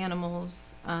related to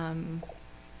animals,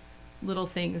 little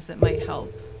things that might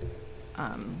help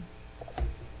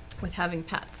with having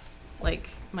pets. Like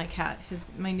my cat,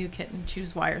 my new kitten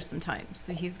chews wires sometimes,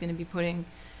 so he's going to be putting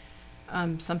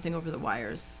something over the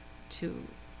wires to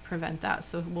prevent that.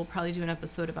 So we'll probably do an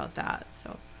episode about that.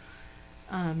 So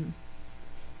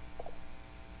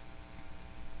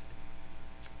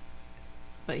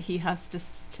but he has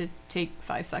to take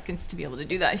 5 seconds to be able to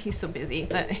do that. He's so busy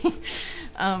that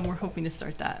we're hoping to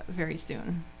start that very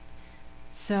soon.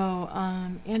 So,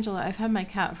 Angela, I've had my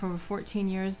cat for over 14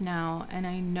 years now, and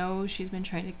I know she's been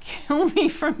trying to kill me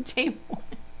from day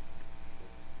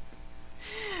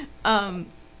one.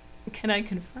 Can I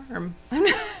confirm?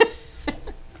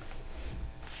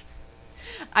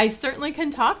 I certainly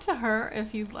can talk to her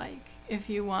if you'd like. If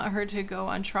you want her to go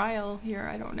on trial here,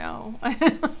 I don't know.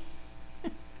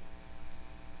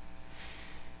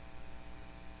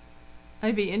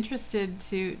 I'd be interested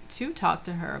to talk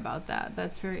to her about that.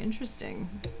 That's very interesting.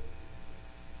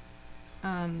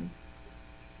 And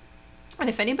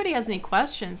if anybody has any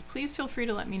questions, please feel free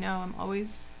to let me know. I'm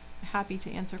always happy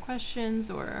to answer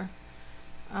questions or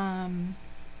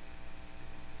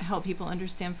help people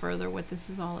understand further what this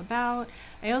is all about.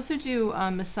 I also do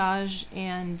massage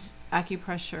and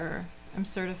acupressure. I'm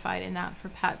certified in that for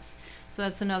pets. So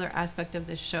that's another aspect of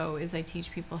this show, is I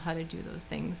teach people how to do those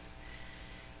things.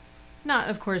 Not,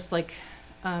 of course, like,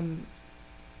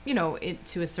 you know, it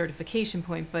to a certification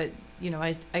point, but, you know,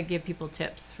 I give people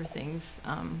tips for things,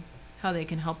 how they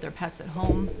can help their pets at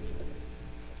home.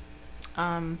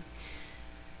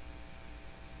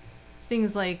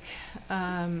 Things like,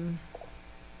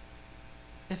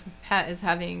 if a pet is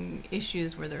having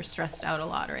issues where they're stressed out a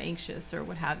lot or anxious or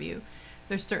what have you,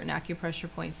 there's certain acupressure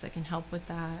points that can help with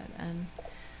that. And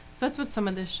so that's what some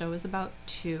of this show is about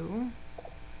too.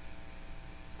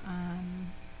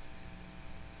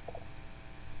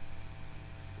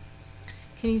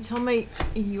 Can you tell my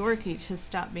Yorkie to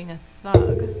stop being a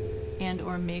thug and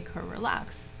or make her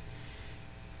relax?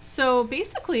 So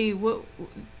basically what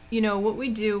we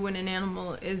do when an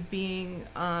animal is being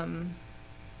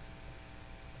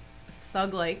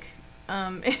thug-like,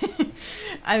 I'm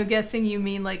guessing you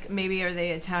mean like maybe is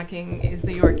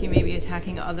the Yorkie maybe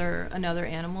attacking another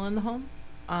animal in the home?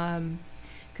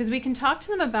 Because we can talk to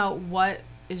them about what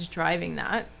is driving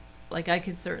that. Like, I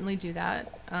could certainly do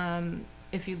that.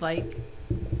 If you'd like,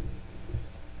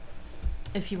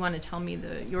 if you want to tell me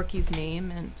the Yorkie's name,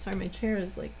 and sorry, my chair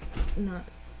is like not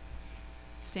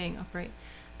staying upright.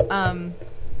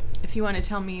 If you want to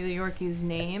tell me the Yorkie's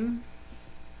name,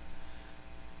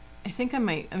 I think I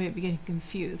might be getting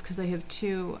confused because I have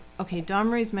two. Okay,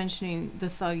 Domray's mentioning the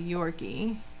thug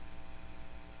Yorkie,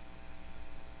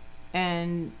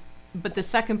 but the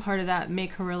second part of that,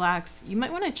 make her relax, you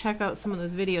might want to check out some of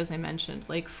those videos I mentioned,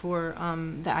 like for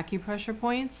the acupressure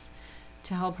points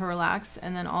to help her relax,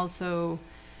 and then also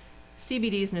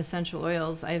CBDs and essential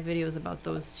oils, I have videos about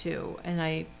those too, and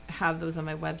I have those on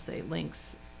my website,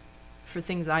 links for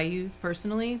things I use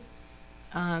personally.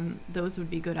 Those would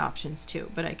be good options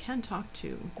too, but I can talk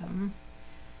to them.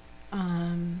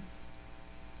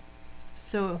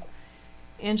 So,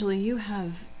 Angela, you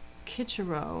have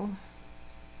Kichiro.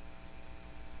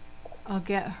 I'll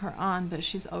get her on, but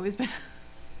she's always been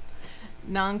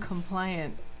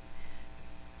non-compliant.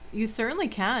 You certainly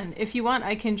can. If you want,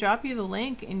 I can drop you the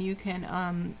link and you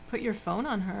can put your phone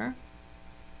on her.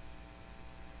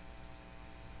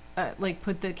 Like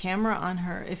put the camera on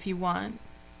her if you want.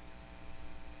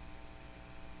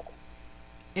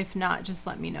 If not, just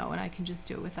let me know and I can just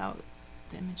do it without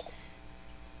the image.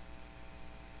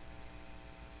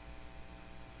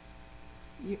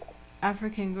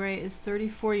 African Gray is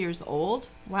 34 years old.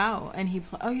 Wow. And he,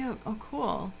 oh yeah, oh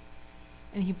cool.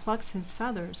 And he plucks his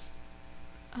feathers.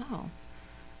 Oh.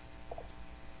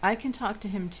 I can talk to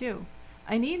him too.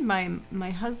 I need my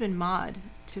husband Maud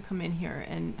to come in here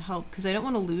and help because I don't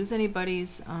want to lose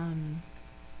anybody's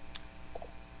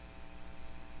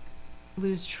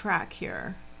lose track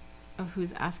here of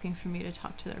who's asking for me to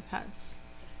talk to their pets.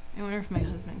 I wonder if my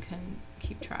husband can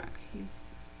keep track.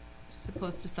 He's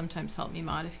supposed to sometimes help me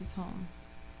mod if he's home.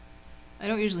 I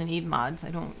don't usually need mods.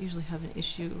 I don't usually have an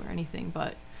issue or anything,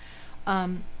 but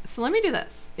so let me do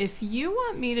this. If you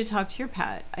want me to talk to your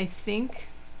pet, I think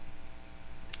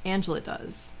Angela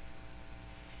does.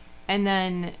 And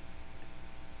then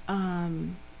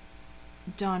Dawn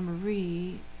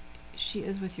Marie, she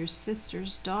is with your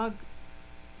sister's dog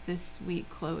this week.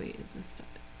 Chloe is with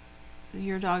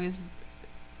your dog is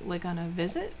like on a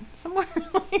visit somewhere.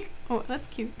 Like, oh, that's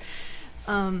cute.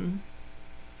 And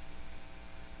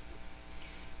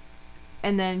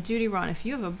then Duty Ron, if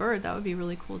you have a bird, that would be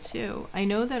really cool too. I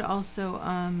know that also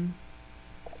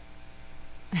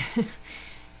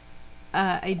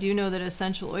I do know that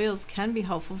essential oils can be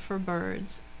helpful for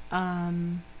birds. That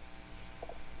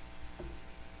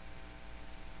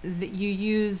you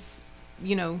use,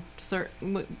 you know,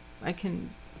 I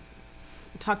can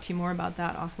talk to you more about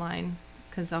that offline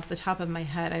because off the top of my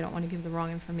head, I don't want to give the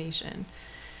wrong information.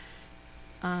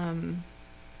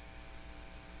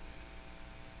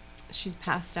 She's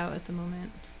passed out at the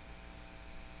moment.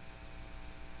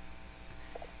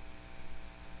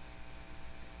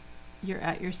 You're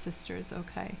at your sister's,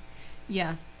 okay.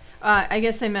 Yeah. I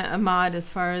guess I meant a mod as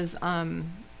far as,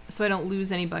 so I don't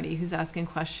lose anybody who's asking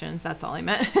questions. That's all I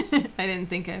meant. I didn't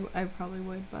think I probably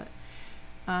would, but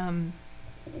I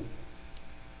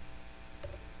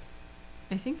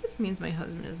think this means my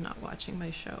husband is not watching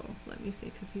my show. Let me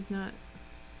see, because he's not.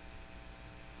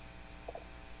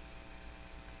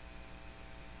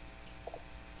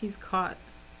 He's caught.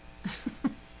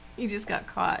 He just got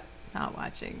caught not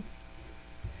watching.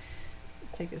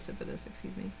 Let's take a sip of this,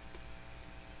 excuse me.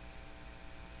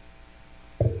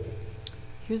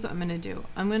 Here's what I'm gonna do.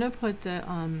 I'm gonna put the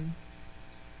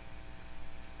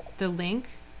link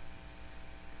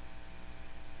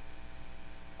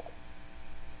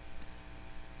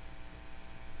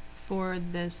for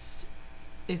this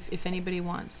if anybody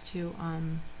wants to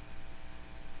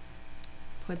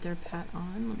put their pet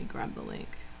on. Let me grab the link.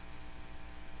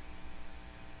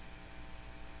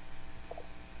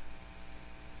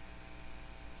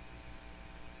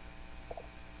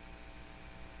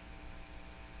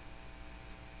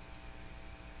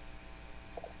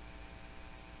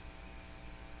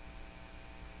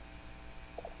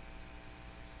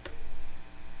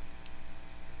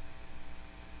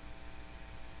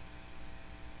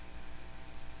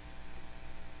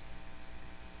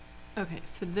 Okay,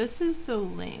 so this is the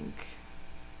link.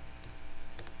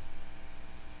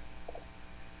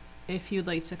 If you'd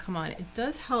like to come on, it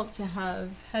does help to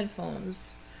have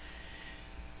headphones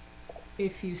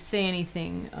if you say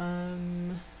anything,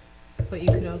 but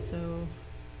you could also,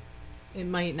 it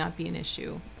might not be an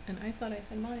issue. And I thought I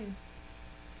had mine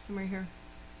somewhere here.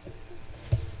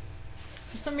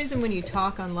 For some reason, when you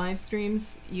talk on live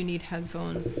streams, you need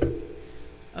headphones.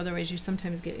 Otherwise, you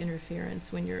sometimes get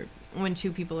interference when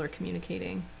two people are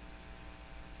communicating.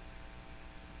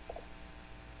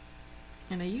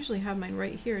 And I usually have mine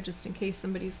right here just in case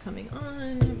somebody's coming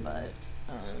on, but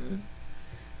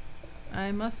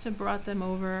I must have brought them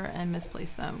over and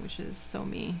misplaced them, which is so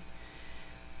me.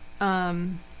 Oh,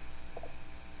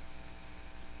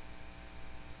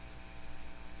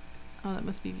 that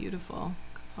must be beautiful,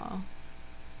 Kapal.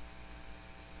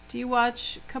 Do you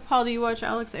watch, Kapal, do you watch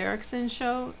Alex Erickson's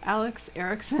show? Alex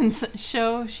Erickson's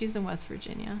show? She's in West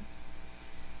Virginia.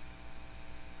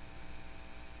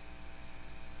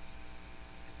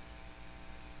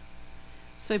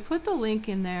 So I put the link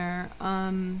in there.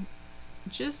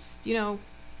 Just, you know,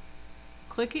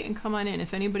 click it and come on in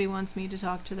if anybody wants me to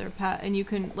talk to their pet. And you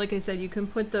can, like I said, you can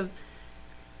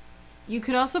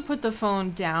also put the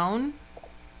phone down.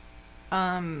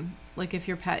 Like if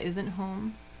your pet isn't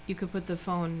home, you could put the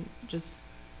phone just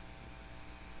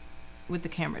with the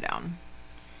camera down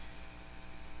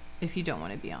if you don't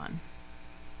want to be on.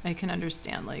 I can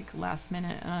understand, like, last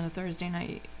minute and on a Thursday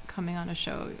night coming on a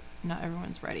show, not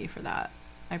everyone's ready for that.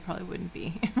 I probably wouldn't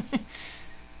be.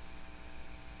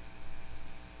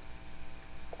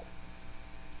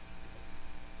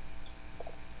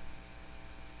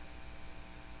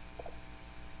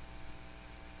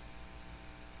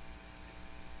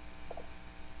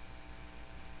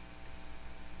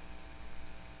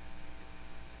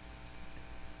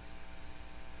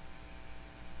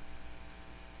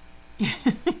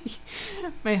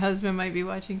 My husband might be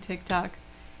watching TikTok.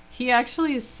 He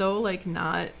actually is so, like,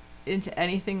 not into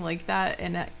anything like that,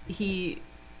 and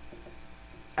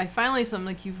I finally told him,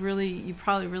 like, you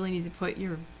probably really need to put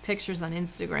your pictures on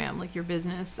Instagram, like your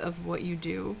business of what you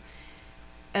do.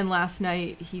 And last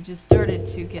night he just started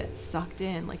to get sucked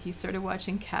in, like he started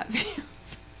watching cat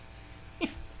videos. He's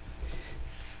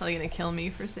probably gonna kill me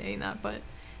for saying that, but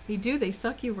they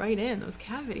suck you right in. Those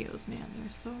cat videos, man,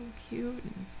 they're so cute.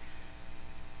 And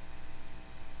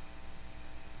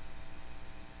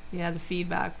yeah, the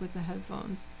feedback with the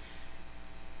headphones.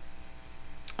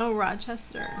 Oh,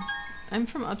 Rochester. I'm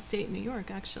from upstate New York,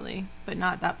 actually, but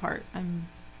not that part. I'm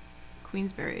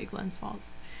Queensbury, Glens Falls.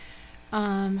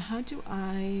 How do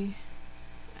I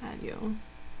add you?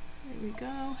 There we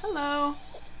go. Hello.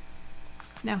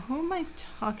 Now, who am I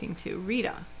talking to?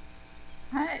 Rita.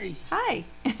 Hey, Hi.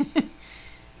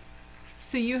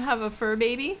 So you have a fur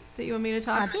baby that you want me to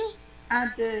talk to? I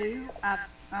do.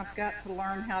 I've got to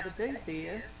learn how to do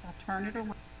this. I turn it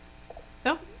around.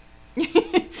 Oh.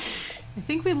 I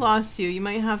think we lost you. You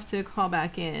might have to call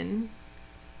back in.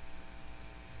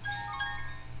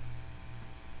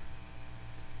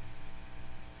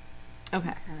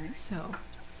 Okay. So,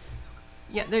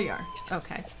 yeah, there you are.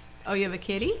 Okay. Oh, you have a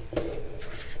kitty?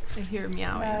 I hear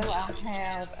meowing. No, I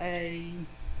have a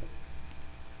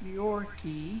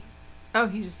Yorkie. Oh,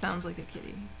 he just sounds like a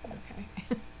kitty.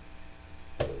 Okay.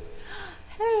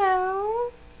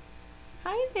 Hello.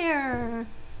 Hi there.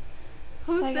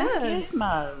 Who's Say, this?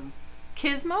 Gizmo.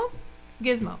 Gizmo?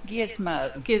 Gizmo.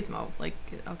 Gizmo. Gizmo. Like,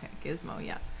 okay, Gizmo,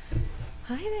 yeah.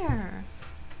 Hi there.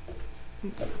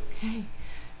 Okay.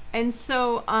 And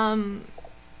so,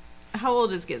 how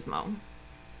old is Gizmo?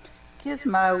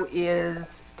 Gizmo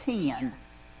is 10.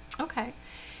 Okay.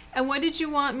 And what did you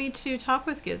want me to talk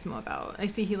with Gizmo about? I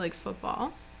see he likes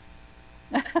football.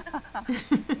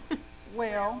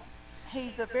 Well,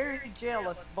 he's a very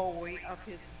jealous boy of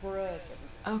his brother.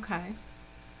 Okay.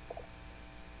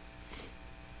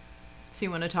 So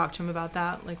you want to talk to him about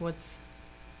that? Like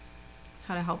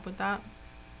how to help with that?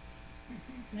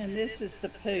 And this is the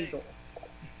poodle.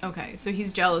 Okay, so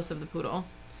he's jealous of the poodle.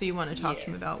 So you want to talk to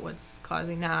him Yes. about what's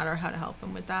causing that or how to help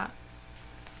him with that?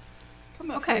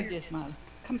 Come up Okay. here, Gizmo.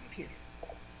 Come up here.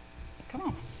 Come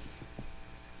on.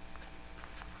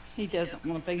 He doesn't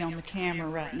want to be on the camera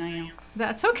right now.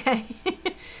 That's okay.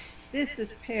 This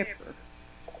is Pepper.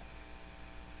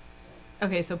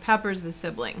 Okay, so Pepper's the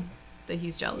sibling that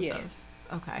he's jealous Yes.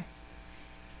 of. Okay.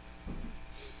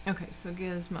 Okay, so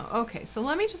Gizmo. Okay, so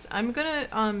I'm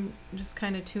gonna just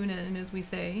kind of tune in, as we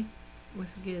say, with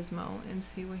Gizmo and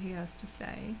see what he has to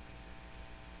say.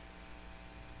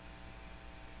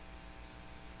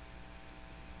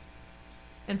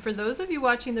 And for those of you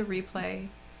watching the replay,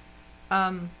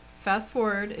 fast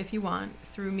forward if you want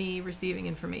through me receiving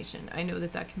information. I know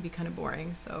that can be kind of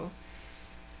boring, so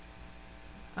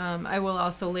I will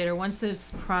also later, once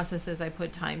this processes, I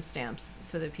put timestamps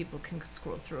so that people can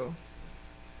scroll through.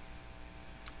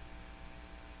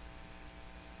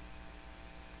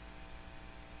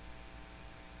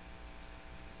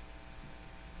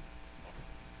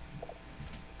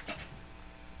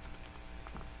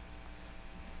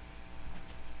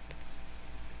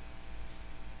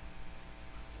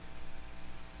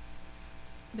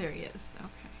 There he is. Okay.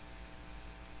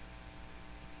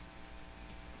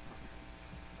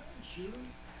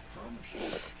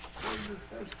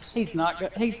 He's not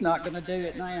going to do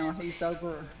it now. He's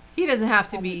over. He doesn't have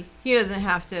to be. He doesn't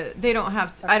have to. They don't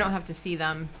have to. I don't have to see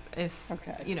them if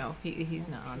Okay. he's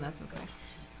not on. That's okay.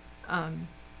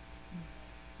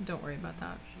 Don't worry about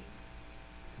that.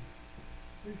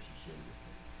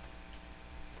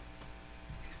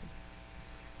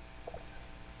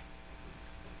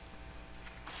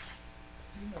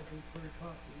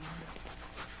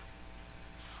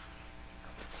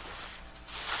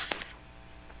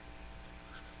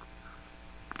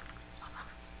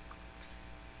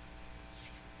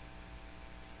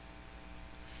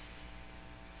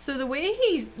 So the way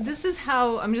this is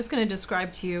how I'm just going to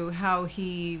describe to you how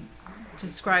he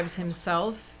describes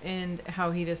himself and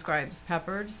how he describes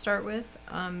Pepper to start with.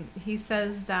 He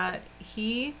says that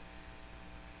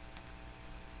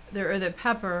that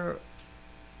Pepper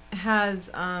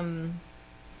has,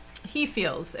 he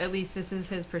feels, at least this is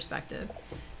his perspective,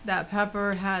 that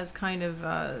Pepper has kind of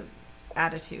a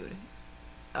attitude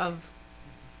of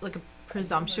like a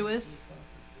presumptuous,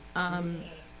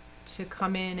 to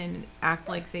come in and act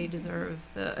like they deserve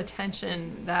the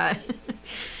attention that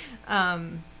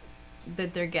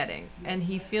that they're getting. And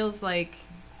he feels like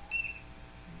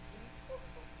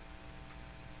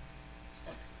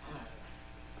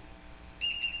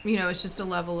it's just a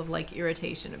level of like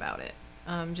irritation about it.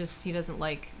 Just he doesn't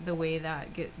like the way that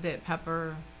that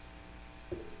Pepper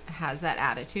has that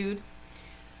attitude.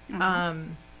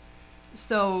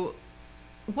 So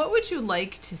what would you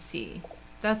like to see?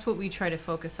 That's what we try to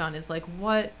focus on, is like,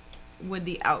 what would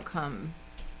the outcome,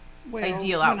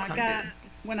 ideal outcome be?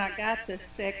 When I got the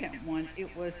second one,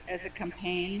 it was as a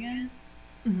companion.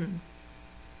 Mm-hmm.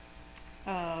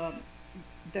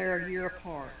 They're a year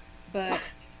apart, but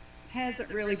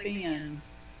hasn't really been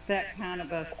that kind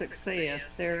of a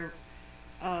success. And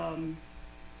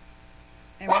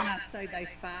when I say they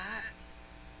fight,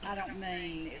 I don't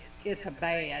mean it's a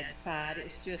bad fight.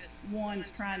 It's just one's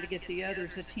trying to get the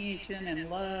other's attention and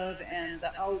love, and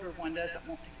the older one doesn't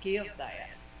want to give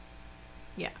that.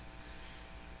 Yeah.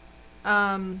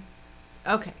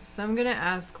 Okay, so I'm gonna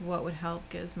ask what would help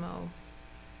Gizmo.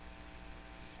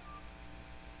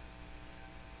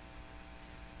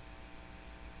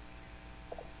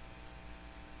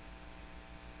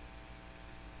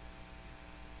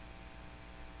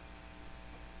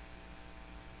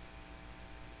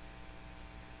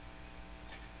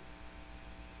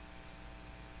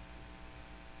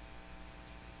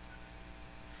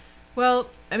 Well,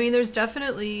 I mean, there's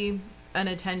definitely an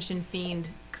attention fiend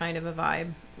kind of a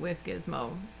vibe with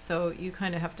Gizmo. So you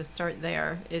kind of have to start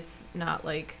there. It's not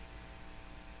like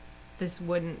this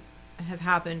wouldn't have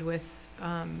happened with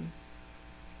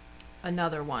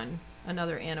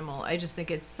another animal. I just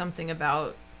think it's something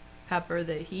about Pepper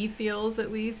that he feels,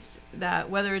 at least,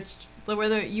 that whether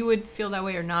you would feel that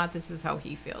way or not, this is how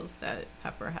he feels, that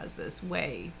Pepper has this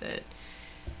way that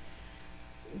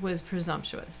was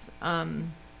presumptuous.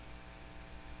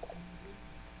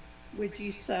 Would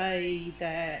you say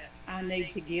that I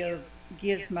need to give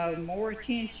Gizmo more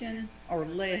attention or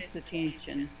less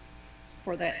attention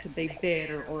for that to be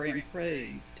better or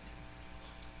improved?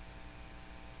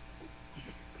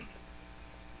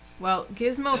 Well,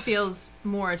 Gizmo feels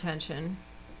more attention.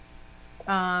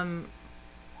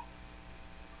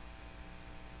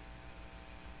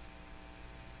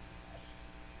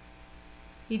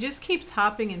 He just keeps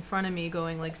hopping in front of me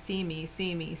going like, see me,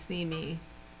 see me, see me.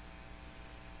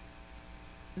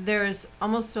 There's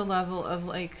almost a level of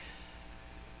like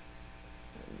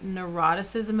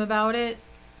neuroticism about it.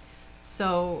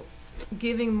 So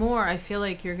giving more, I feel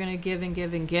like you're going to give and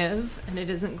give and give, and it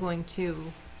isn't going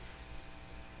to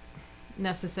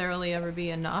necessarily ever be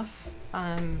enough.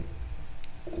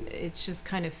 It's just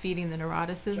kind of feeding the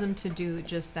neuroticism to do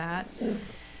just that.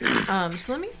 So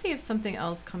let me see if something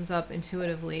else comes up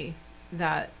intuitively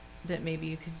that maybe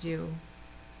you could do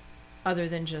other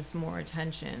than just more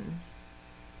attention.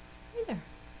 Hey there.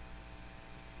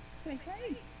 Say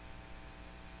hey.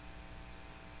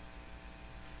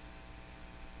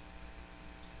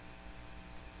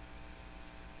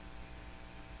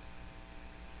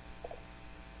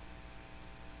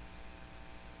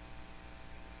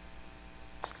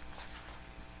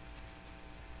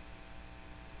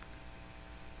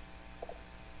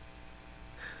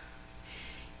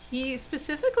 He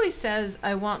specifically says,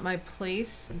 I want my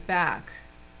place back.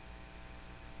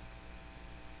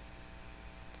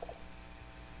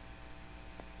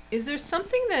 Is there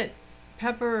something that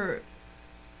Pepper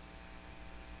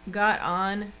got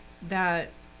on that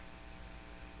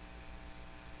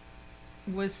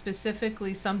was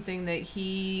specifically something that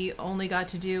he only got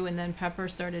to do and then Pepper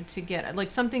started to get,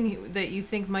 like something that you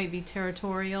think might be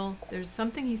territorial? There's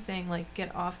something he's saying like,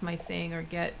 get off my thing, or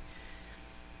get,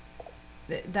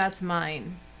 that's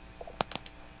mine.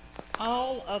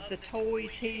 All of the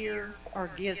toys here are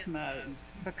Gizmo's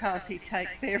because he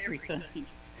takes everything.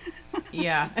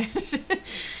 Yeah.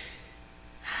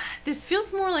 This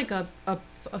feels more like a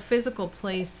physical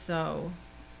place, though.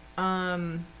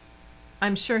 I'm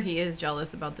sure he is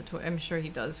jealous about the toy. I'm sure he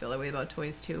does feel that way about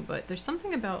toys too, but there's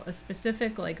something about a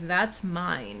specific, like, that's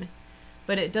mine.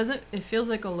 But it doesn't, it feels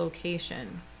like a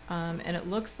location. And it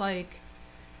looks like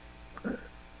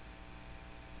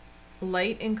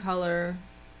light in color.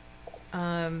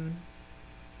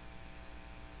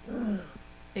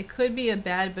 It could be a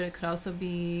bed, but it could also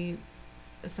be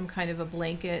some kind of a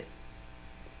blanket.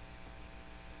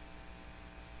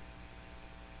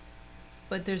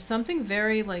 But there's something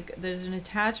very like there's an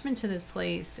attachment to this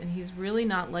place, and he's really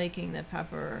not liking that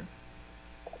Pepper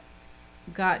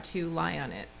got to lie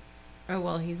on it. Oh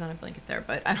well, he's on a blanket there,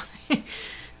 but I don't think.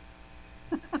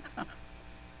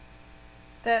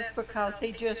 That's because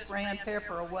he just ran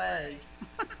Pepper away.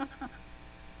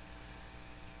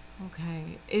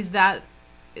 Okay, is that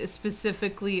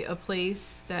specifically a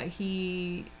place that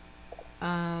he?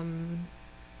 Um,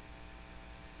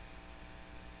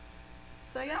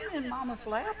 See, I'm in Mama's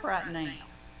lap right now.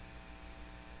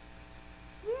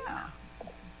 Yeah.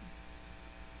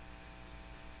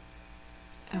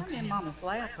 See, I'm Okay. in Mama's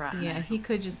lap right yeah, now. he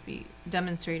could just be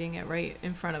demonstrating it right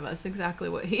in front of us exactly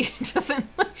what he doesn't.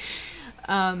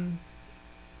 um,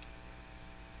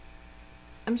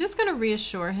 I'm just gonna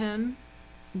reassure him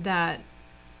that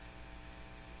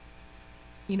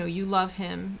you love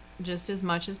him just as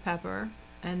much as Pepper,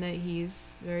 and that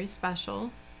he's very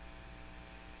special.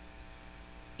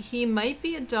 He might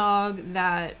be a dog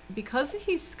that, because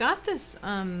he's got this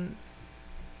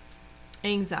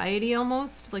anxiety,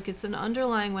 almost like it's an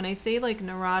underlying, when I say like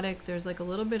neurotic, there's like a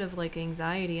little bit of like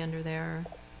anxiety under there,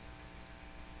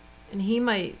 and he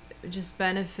might just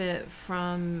benefit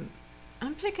from,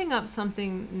 I'm picking up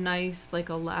something nice like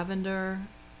a lavender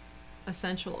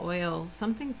essential oil,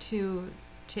 something to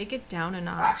take it down a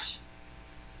notch,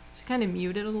 to kind of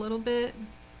mute it a little bit.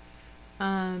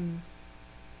 um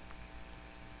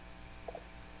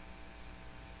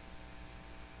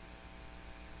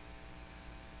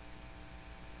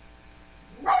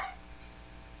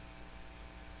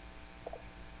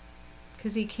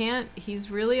because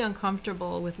he's really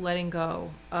uncomfortable with letting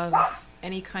go of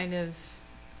any kind of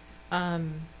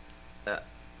um uh,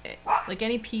 like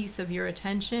any piece of your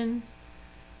attention.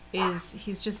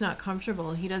 He's just not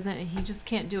comfortable. He just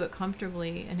can't do it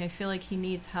comfortably, and I feel like he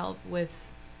needs help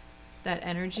with that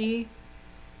energy,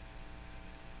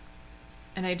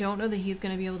 and I don't know that he's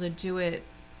going to be able to do it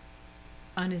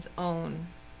on his own.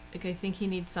 Like, I think he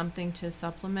needs something to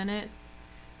supplement it.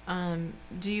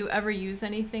 Do you ever use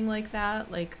anything like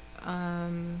that? Like, No,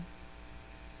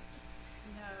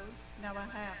 I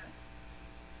haven't.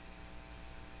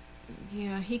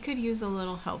 yeah, he could use a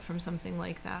little help from something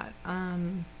like that.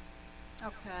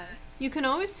 Okay. You can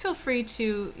always feel free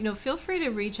to,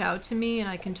 reach out to me, and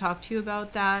I can talk to you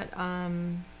about that.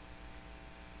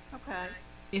 Okay.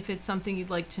 If it's something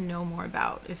you'd like to know more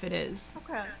about, if it is.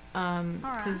 Okay.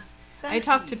 Because right. I Thank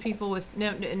talk you. to people with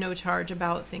no charge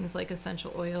about things like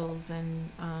essential oils,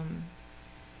 and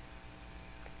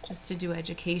just to do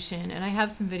education. And I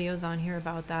have some videos on here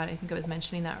about that. I think I was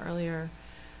mentioning that earlier.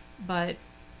 But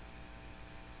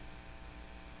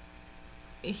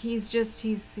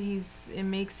it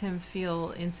makes him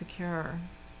feel insecure.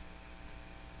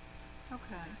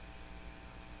 Okay.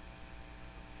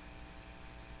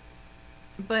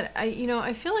 But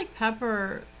I feel like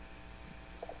Pepper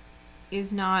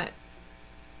is not.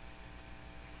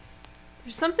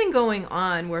 There's something going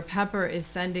on where Pepper is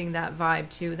sending that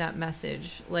vibe to that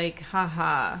message, like,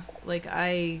 haha, like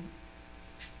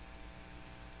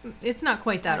it's not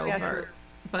quite that I've got overt,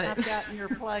 but I've gotten your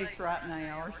place right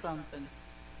now or something.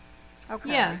 Okay.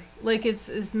 yeah, like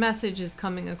his message is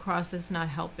coming across as not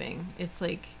helping. It's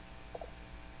like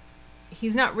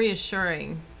he's not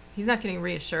reassuring. He's not getting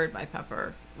reassured by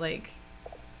Pepper, like,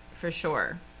 for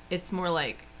sure. It's more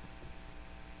like,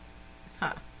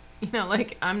 huh,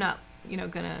 like, I'm not,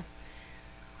 gonna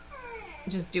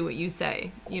just do what you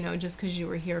say, just because you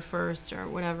were here first or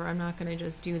whatever. I'm not gonna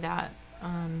just do that.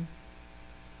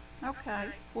 Okay.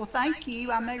 Well, thank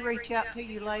you. I may reach out to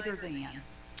you later then.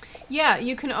 Yeah,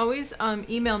 you can always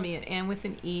email me at Ann with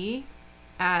an E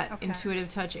at Okay.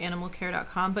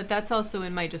 intuitivetouchanimalcare.com, but that's also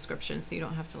in my description, so you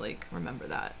don't have to like remember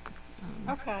that.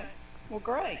 Okay. Well,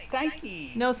 great. Thank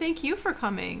you. No, thank you for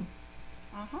coming.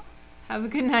 Uh-huh. Have a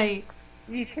good night.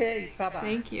 You too. Bye-bye.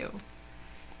 Thank you.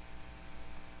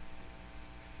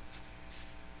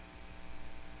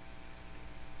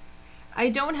 I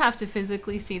don't have to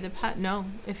physically see the pet. No,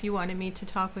 if you wanted me to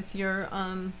talk with your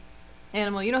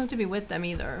animal, you don't have to be with them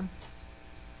either.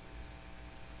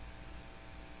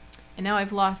 And now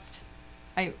I've lost,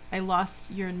 I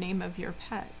lost your name of your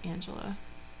pet, Angela.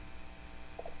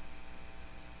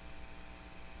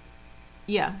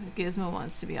 Yeah, Gizmo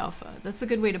wants to be alpha. That's a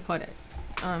good way to put it.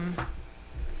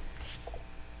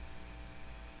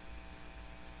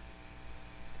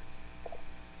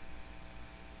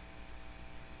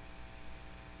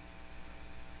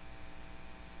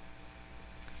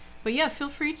 But yeah, feel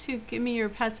free to give me your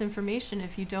pet's information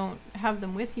if you don't have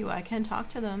them with you. I can talk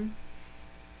to them.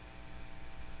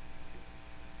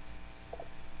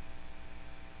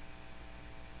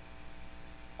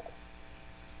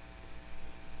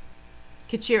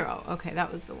 Kichiro. Okay,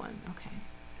 that was the one. Okay.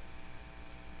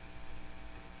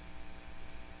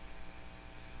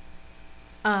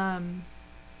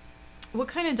 What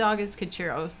kind of dog is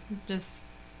Kichiro? Just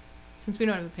since we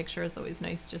don't have a picture, it's always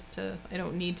nice just to, I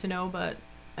don't need to know, but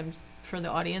I'm for the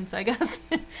audience, I guess.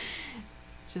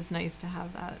 It's just nice to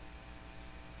have that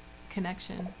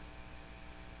connection.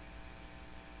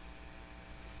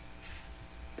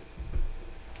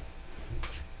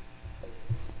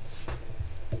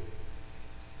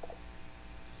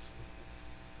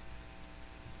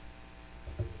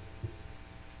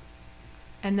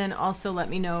 And then also let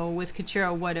me know with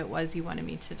Kichiro what it was you wanted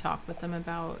me to talk with them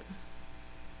about.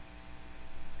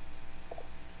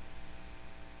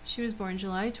 She was born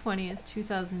July 20th,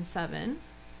 2007.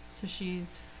 So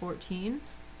she's 14.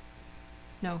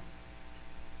 No.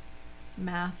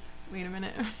 Math. Wait a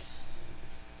minute.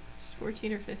 She's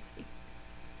 14 or 15?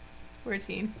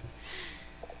 14.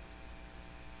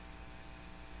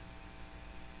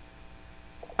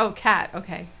 Oh, cat.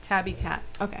 Okay. Tabby cat.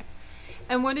 Okay.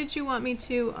 And what did you want me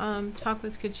to talk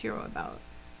with Kichiro about?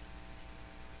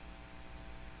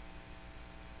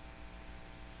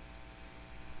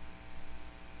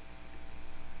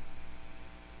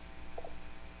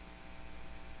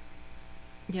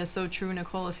 Yeah, so true,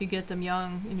 Nicole. If you get them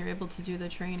young and you're able to do the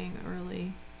training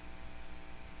early,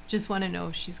 just want to know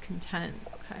if she's content.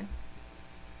 Okay.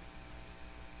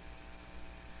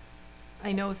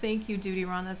 I know. Thank you, Duty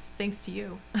Ron. That's thanks to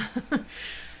you. Okay.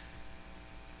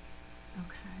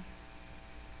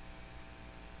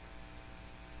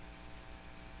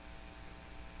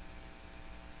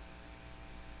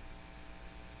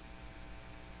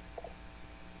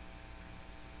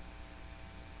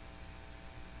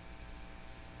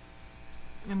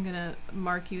 I'm gonna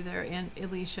mark you there, and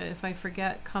Alicia, if I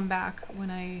forget, come back when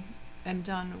I am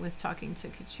done with talking to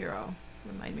Kichiro.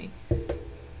 Remind me.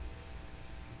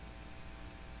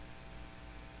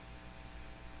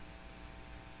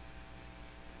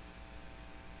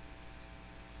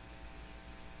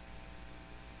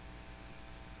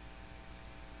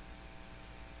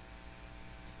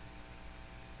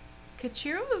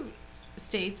 Kichiro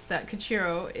states that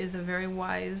Kichiro is a very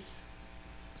wise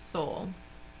soul.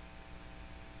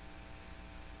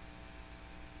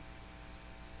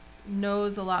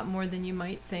 Knows a lot more than you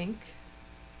might think.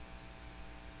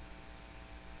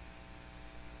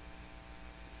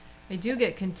 I do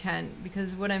get content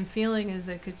because what I'm feeling is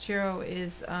that Kichiro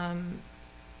is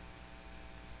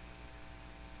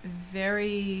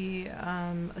very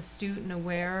astute and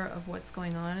aware of what's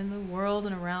going on in the world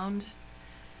and around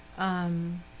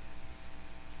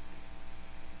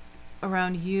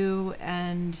you,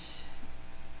 and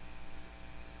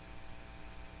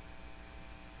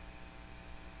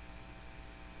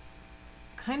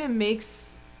kind of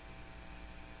makes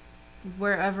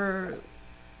wherever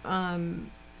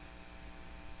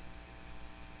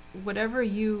whatever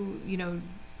you know,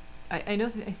 I know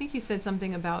I think you said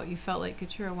something about you felt like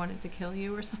Kichiro wanted to kill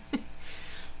you or something.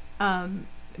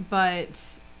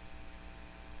 But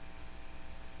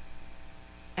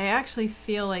I actually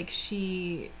feel like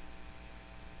she's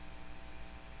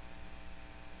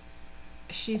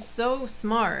so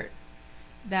smart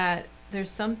that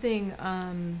there's something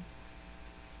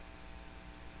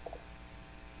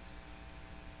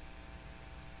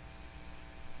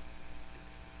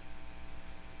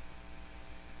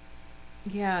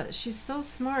yeah, she's so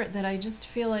smart that I just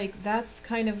feel like that's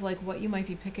kind of like what you might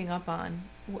be picking up on.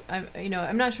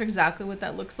 I'm not sure exactly what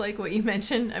that looks like, what you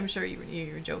mentioned. I'm sure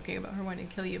you were joking about her wanting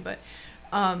to kill you, but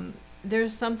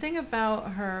there's something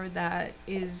about her that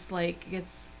is like,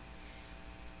 gets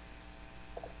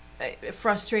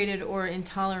frustrated or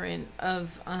intolerant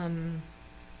of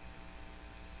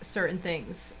certain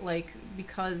things, like,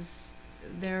 because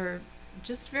they're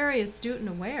just very astute and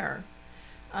aware.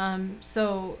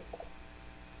 So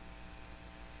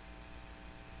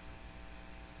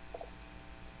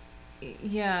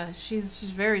yeah, she's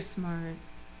very smart.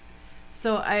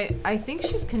 So I think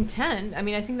she's content. I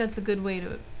mean, I think that's a good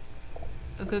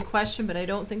good question, but I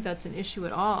don't think that's an issue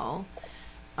at all.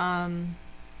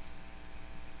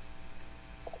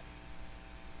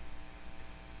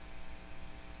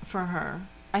 For her,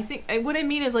 I think what I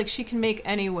mean is, like, she can make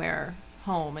anywhere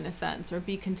home in a sense, or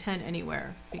be content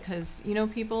anywhere, because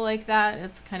people like that,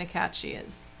 it's the kind of cat she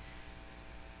is.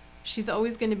 She's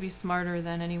always going to be smarter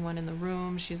than anyone in the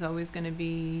room. She's always going to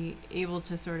be able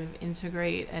to sort of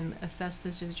integrate and assess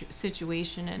this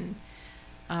situation and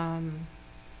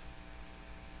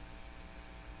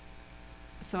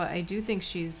So I do think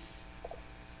she's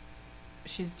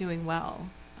doing well.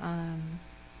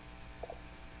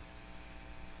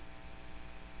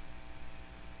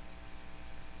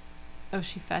 Oh,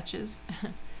 she fetches.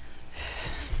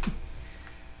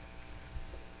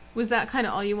 Was that kind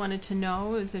of all you wanted to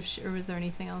know? As if or was there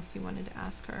anything else you wanted to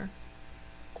ask her?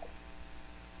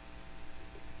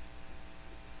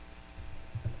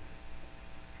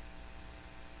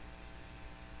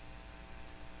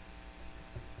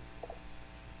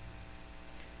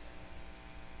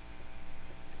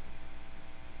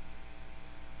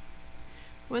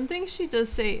 One thing she does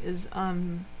say is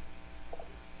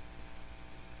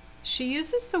she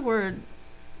uses the word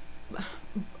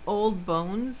old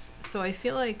bones, so I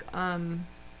feel like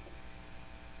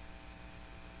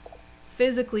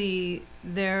physically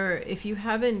there, if you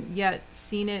haven't yet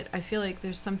seen it, I feel like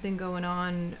there's something going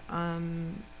on,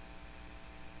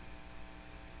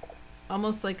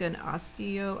 almost like an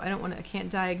osteo, I can't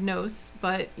diagnose,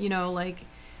 but you know, like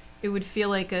it would feel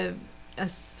like a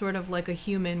sort of like a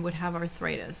human would have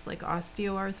arthritis, like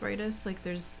osteoarthritis, like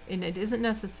there's, and it isn't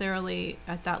necessarily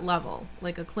at that level,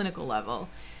 like a clinical level,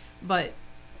 but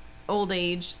old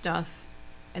age stuff.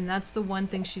 And that's the one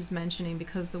thing she's mentioning,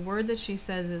 because the word that she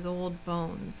says is old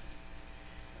bones.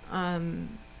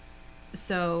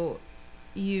 So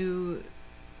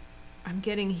I'm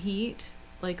getting heat,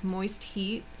 like moist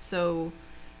heat, so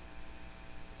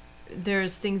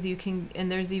there's things you can, and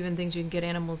there's even things you can get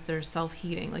animals that are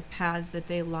self-heating, like pads that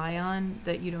they lie on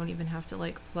that you don't even have to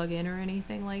like plug in or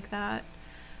anything like that.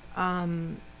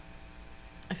 I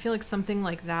feel like something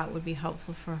like that would be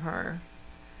helpful for her.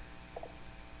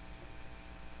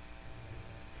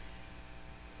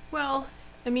 Well,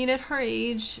 I mean, at her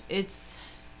age, it's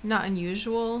not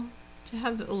unusual to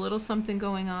have a little something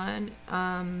going on.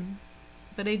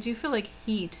 But I do feel like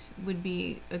heat would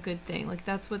be a good thing. Like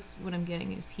that's what I'm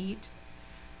getting is heat.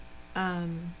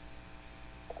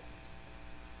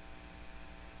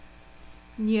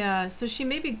 Yeah, so she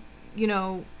may be, you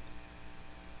know,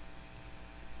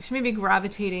 she may be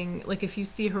gravitating, like if you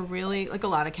see her really, like a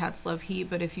lot of cats love heat,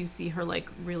 but if you see her like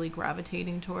really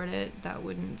gravitating toward it, that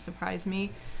wouldn't surprise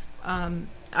me.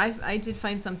 I did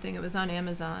find something, it was on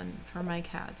Amazon for my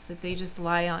cats, that they just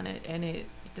lie on it and it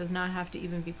does not have to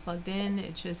even be plugged in.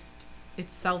 It's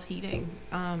self-heating.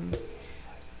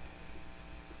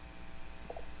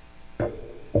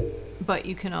 But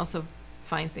you can also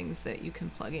find things that you can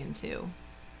plug into,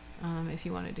 if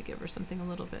you wanted to give her something a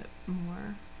little bit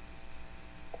more.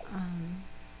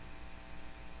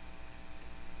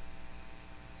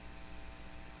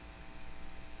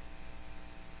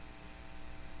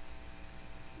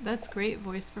 That's great,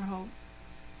 Voice for Hope.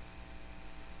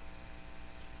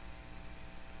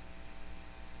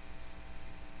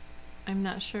 I'm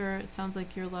not sure. It sounds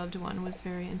like your loved one was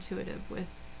very intuitive with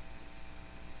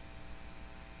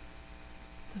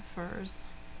the furs.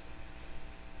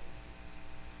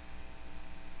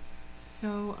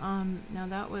 So, now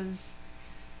that was...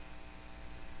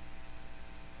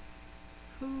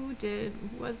 Who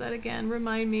was that again?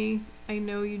 Remind me. I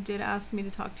know you did ask me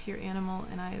to talk to your animal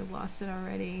and I lost it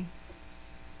already.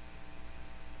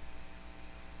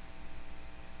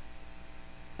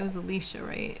 It was Alicia,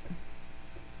 right?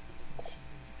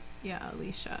 Yeah,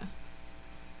 Alicia.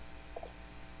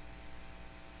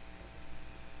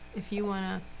 If you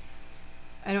wanna,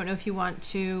 I don't know if you want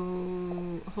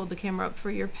to hold the camera up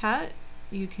for your pet,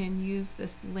 you can use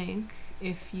this link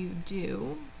if you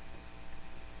do.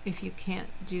 If you can't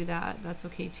do that, that's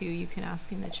okay too. You can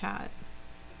ask in the chat.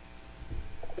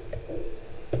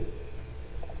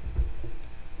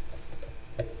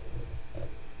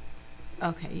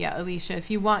 Okay, yeah, Alicia, if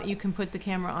you want, you can put the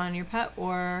camera on your pet,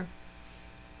 or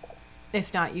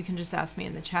if not, you can just ask me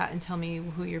in the chat and tell me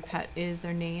who your pet is,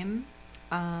 their name,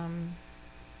 and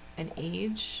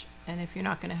age. And if you're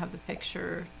not going to have the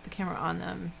camera on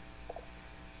them, you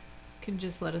can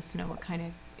just let us know what kind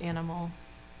of animal.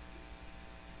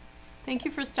 Thank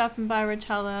you for stopping by,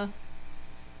 Rachella.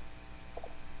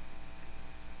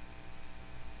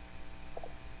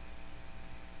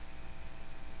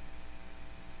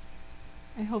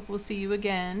 I hope we'll see you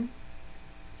again.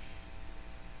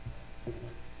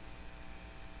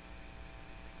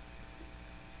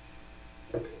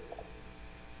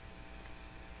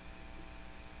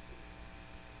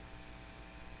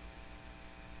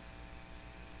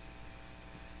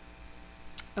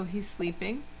 Oh, he's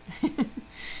sleeping.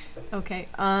 Okay,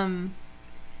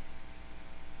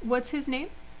 what's his name?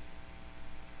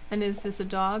 And is this a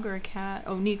dog or a cat?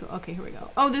 Oh, Nico. Okay, here we go.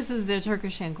 Oh, this is the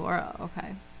Turkish Angora.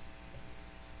 Okay.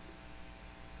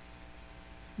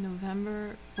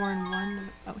 November, born 1.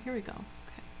 Oh, here we go.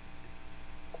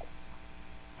 Okay.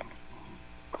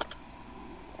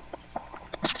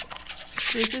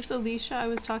 Is this Alicia I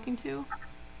was talking to?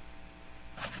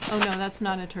 Oh no, that's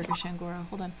not a Turkish Angora.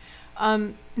 Hold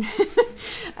on.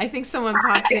 I think someone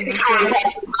popped in before.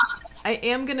 I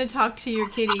am gonna talk to your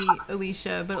kitty,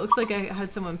 Alicia, but it looks like I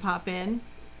had someone pop in.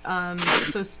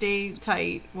 So stay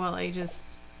tight while I just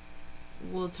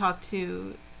will talk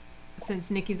to,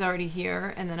 since Nikki's already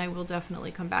here, and then I will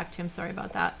definitely come back to him. Sorry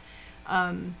about that.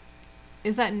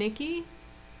 Is that Nikki?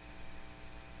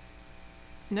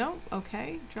 No?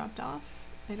 Okay. Dropped off.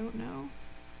 I don't know.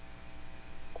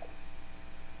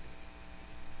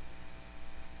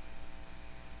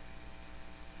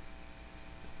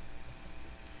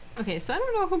 Okay, so I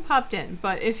don't know who popped in,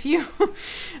 but if you,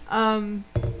 I'm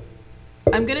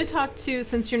gonna talk to,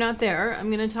 since you're not there, I'm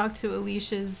gonna talk to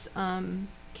Alicia's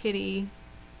kitty,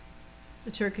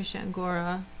 the Turkish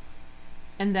Angora,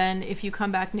 and then if you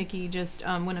come back, Nikki, just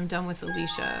when I'm done with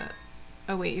Alicia.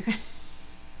 Oh wait, you're.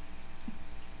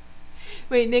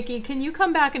 Wait, Nikki, can you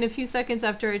come back in a few seconds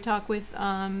after I talk with?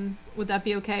 Would that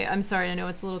be okay? I'm sorry, I know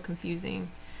it's a little confusing.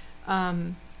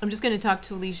 I'm just going to talk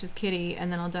to Alicia's kitty,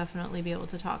 and then I'll definitely be able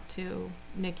to talk to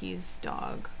Nikki's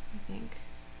dog, I think.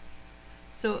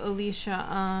 So,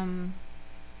 Alicia,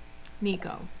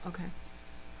 Nico. Okay.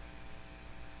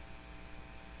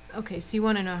 Okay, so you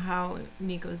want to know how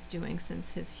Nico's doing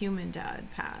since his human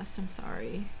dad passed. I'm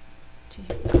sorry to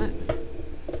hear that.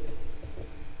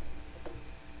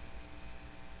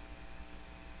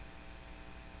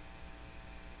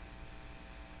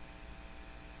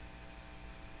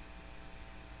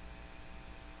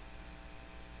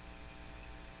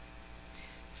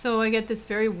 So I get this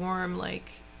very warm,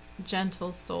 like,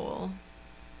 gentle soul.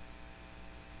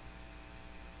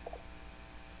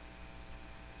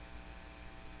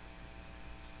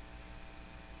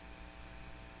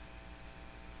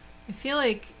 I feel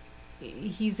like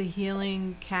he's a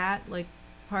healing cat, like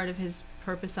part of his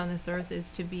purpose on this earth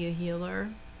is to be a healer.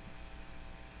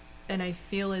 And I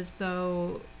feel as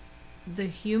though the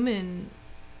human,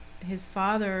 his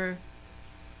father,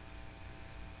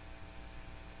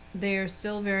 they are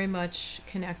still very much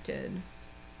connected.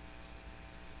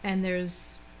 And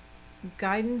there's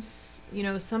guidance, you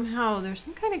know, somehow there's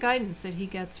some kind of guidance that he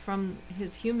gets from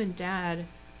his human dad.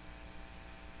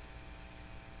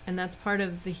 And that's part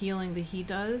of the healing that he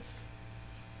does.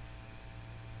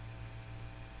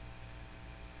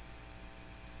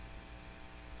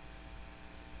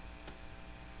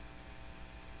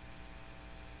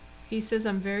 He says,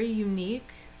 I'm very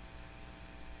unique.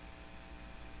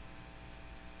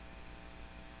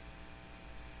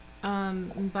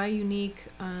 By unique,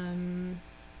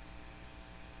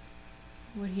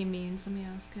 what he means, let me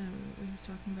ask him what he's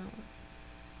talking about.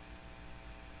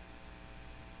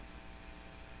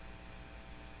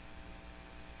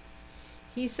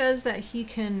 He says that he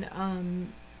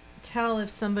can tell if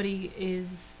somebody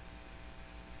is,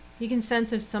 he can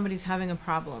sense if somebody's having a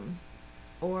problem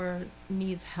or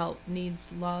needs help, needs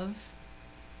love,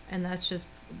 and that's just,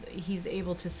 he's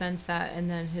able to sense that, and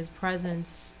then his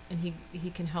presence, and he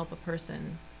can help a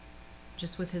person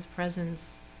just with his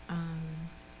presence.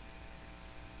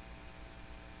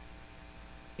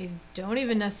 They don't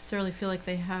even necessarily feel like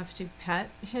they have to pet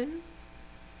him.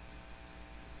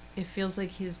 It feels like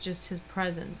he's just, his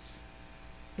presence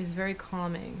is very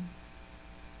calming.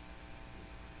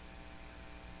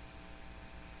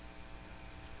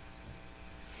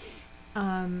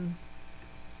 Yeah,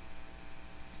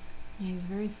 he's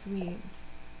very sweet.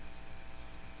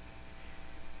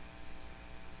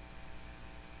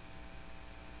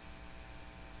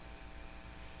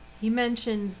 He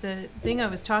mentions the thing I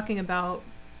was talking about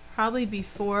probably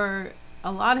before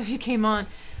a lot of you came on.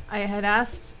 I had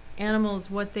asked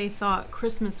animals what they thought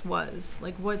Christmas was,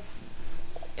 like what,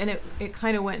 and it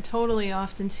kind of went totally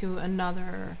off into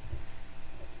another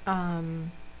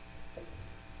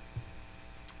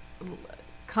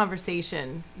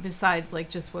conversation besides like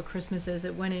just what Christmas is.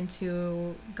 It went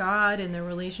into God and their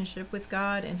relationship with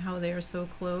God and how they are so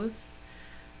close.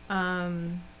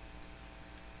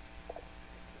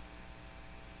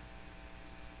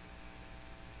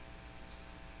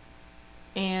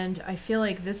 And I feel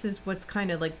like this is what's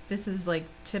kind of like, this is like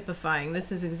typifying.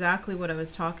 This is exactly what I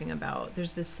was talking about.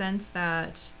 There's this sense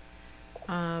that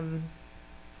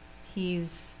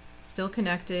he's still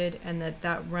connected and that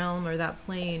that realm or that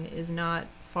plane is not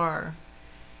far.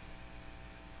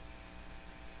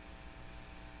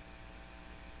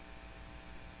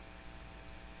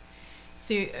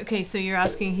 So, okay, so you're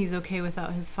asking he's okay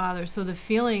without his father. So the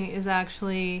feeling is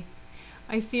actually,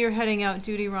 I see you're heading out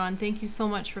duty, Ron. Thank you so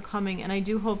much for coming. And I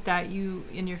do hope that you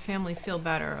and your family feel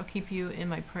better. I'll keep you in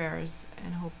my prayers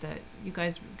and hope that you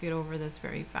guys get over this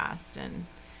very fast. And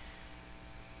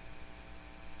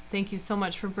Thank you so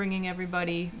much for bringing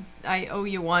everybody. I owe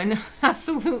you one.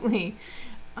 Absolutely.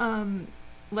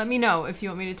 Let me know if you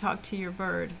want me to talk to your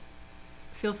bird.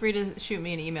 Feel free to shoot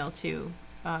me an email too,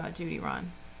 Judy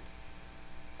Ron.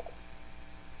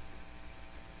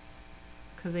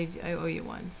 Because I owe you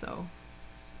one, so.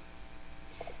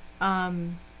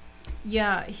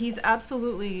 Yeah, he's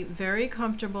absolutely very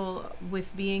comfortable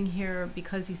with being here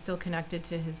because he's still connected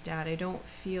to his dad. I don't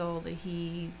feel that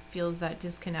he feels that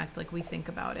disconnect like we think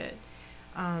about it.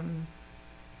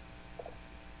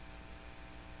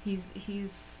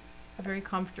 He's very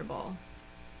comfortable.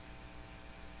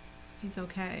 He's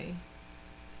okay.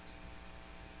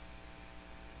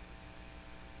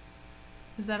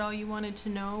 Is that all you wanted to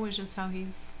know? Is just how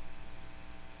he's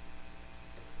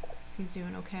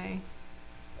doing okay?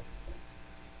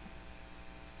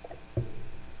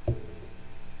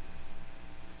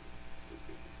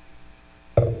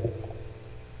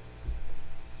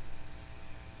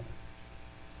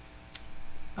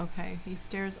 Okay, he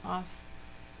stares off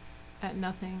at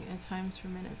nothing at times for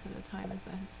minutes at a time. Is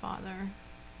that his father?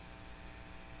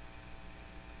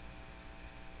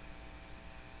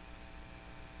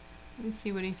 Let me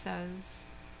see what he says.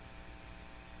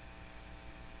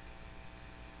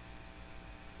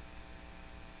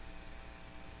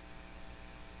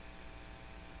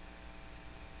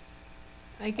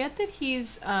 I get that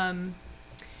he's,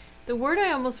 the word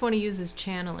I almost want to use is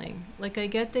channeling. Like, I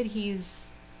get that he's,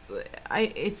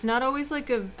 it's not always like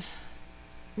a,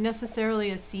 necessarily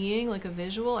a seeing, like a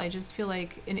visual. I just feel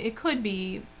like, and it could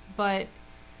be, but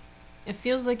it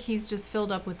feels like he's just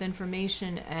filled up with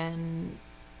information and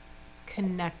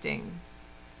connecting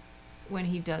when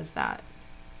he does that.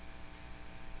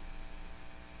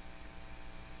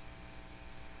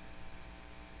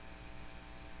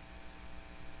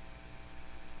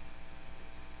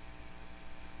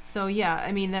 So yeah,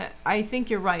 I mean, that I think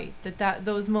you're right that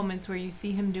those moments where you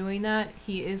see him doing that,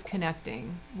 he is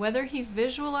connecting. Whether he's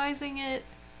visualizing it,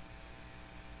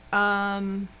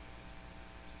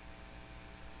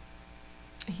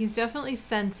 he's definitely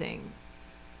sensing.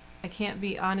 I can't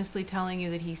be honestly telling you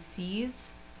that he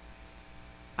sees.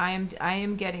 I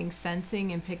am getting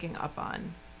sensing and picking up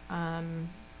on.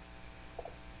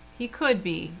 He could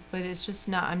be, but it's just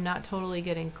not, I'm not totally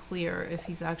getting clear if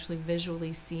he's actually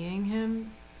visually seeing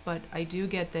him. But I do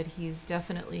get that he's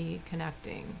definitely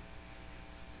connecting.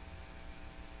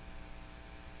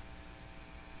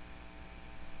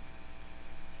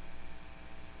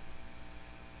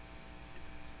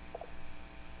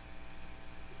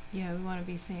 Yeah, we want to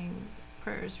be saying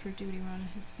prayers for Duty Ron and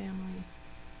his family.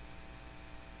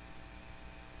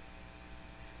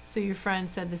 So your friend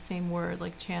said the same word,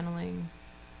 like channeling.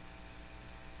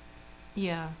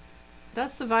 Yeah,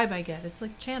 that's the vibe I get. It's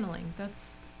like channeling.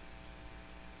 That's...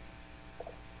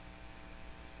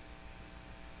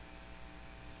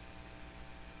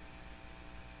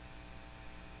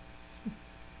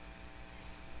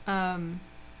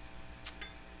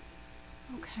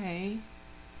 Okay.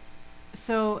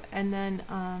 So, and then,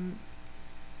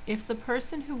 if the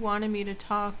person who wanted me to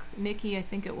talk, Nikki, I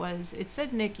think it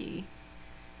said Nikki,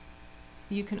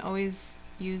 you can always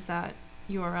use that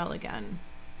URL again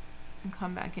and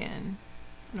come back in.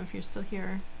 I don't know if you're still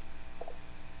here.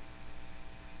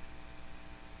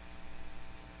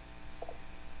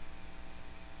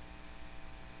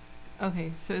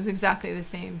 Okay, so it's exactly the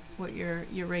same, what your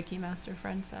Reiki master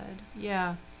friend said.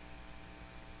 Yeah.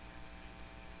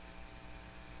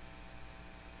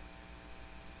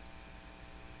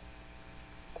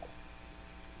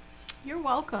 You're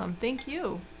welcome. Thank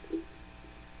you.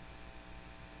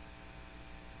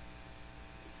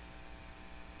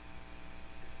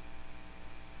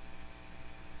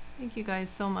 Thank you guys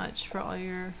so much for all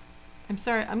your... I'm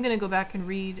sorry, I'm going to go back and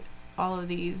read all of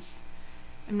these.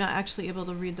 I'm not actually able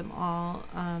to read them all.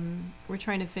 We're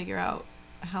trying to figure out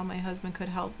how my husband could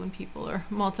help when people are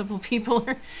multiple people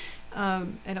are...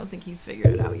 I don't think he's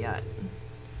figured it out yet.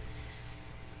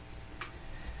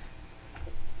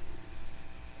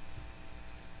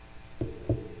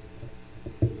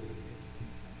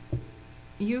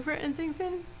 You've written things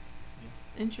in?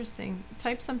 Interesting.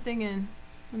 Type something in.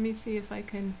 Let me see if I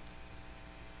can...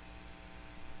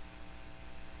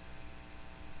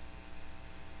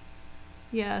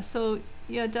 Yeah, so,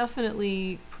 yeah,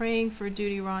 definitely praying for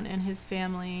Duty Ron and his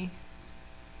family.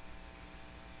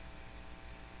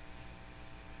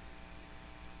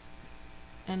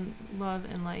 And love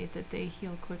and light that they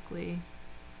heal quickly.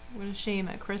 What a shame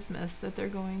at Christmas that they're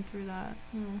going through that.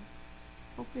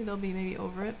 Hopefully they'll be maybe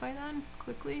over it by then,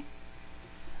 quickly.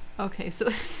 Okay, so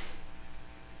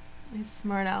my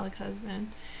smart aleck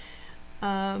husband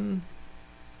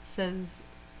says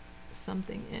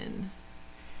something in.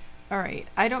 All right.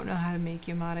 I don't know how to make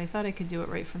you mod. I thought I could do it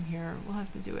right from here. We'll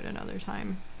have to do it another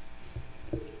time.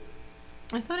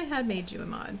 I thought I had made you a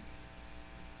mod.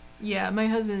 Yeah, my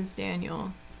husband's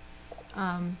Daniel.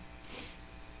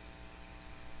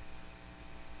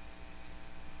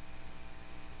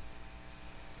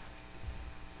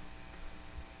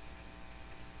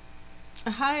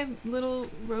 Hi, little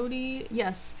roadie.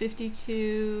 Yes,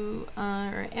 52,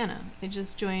 or Anna. I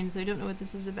just joined, so I don't know what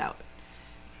this is about.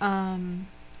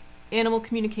 Animal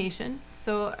communication.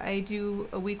 So I do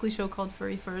a weekly show called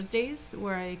Furry Thursdays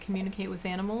where I communicate with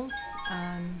animals.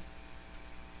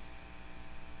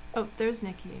 Oh, there's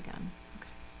Nikki again. Okay.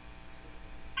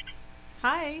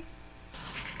 Hi.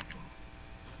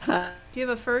 Hi. Do you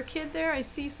have a fur kid there? I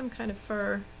see some kind of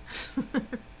fur.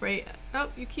 Right. Oh,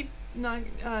 you keep not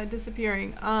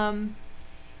disappearing.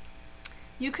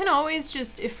 You can always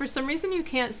just, if for some reason you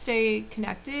can't stay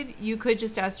connected, you could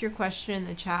just ask your question in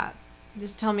the chat.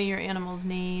 Just tell me your animal's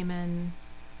name and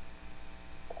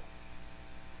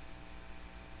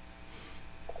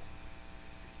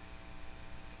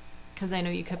because I know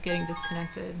you kept getting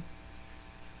disconnected.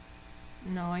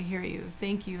 No, I hear you.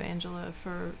 Thank you, Angela,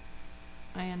 for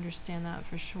I understand that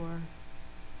for sure.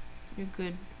 You're a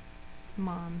good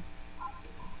mom.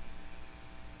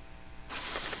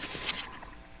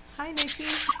 Hi, Nikki.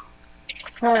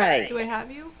 Hi. Do I have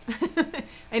you?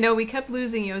 I know we kept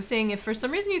losing you. I was saying if for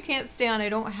some reason you can't stay on, I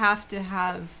don't have to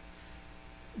have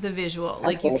the visual.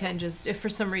 Like you can just, if for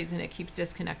some reason it keeps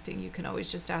disconnecting, you can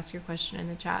always just ask your question in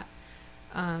the chat.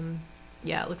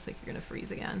 Yeah, it looks like you're going to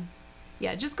freeze again.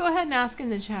 Yeah, just go ahead and ask in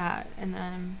the chat, and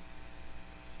then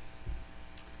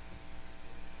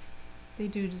they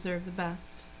do deserve the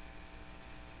best.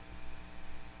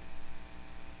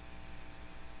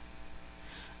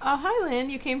 Oh, hi,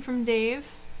 Lynn. You came from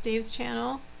Dave's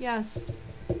channel. Yes.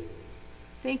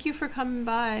 Thank you for coming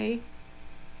by.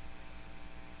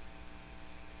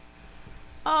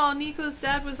 Oh, Nico's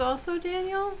dad was also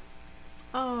Daniel?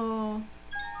 Oh.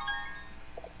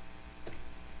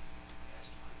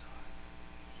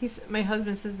 My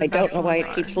husband says the I best don't know why ones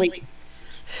it keeps are. leaking.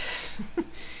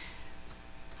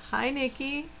 Hi,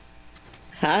 Nikki.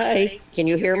 Hi. Can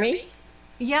you hear me?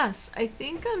 Yes, I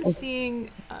think I'm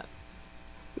seeing... what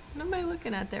am I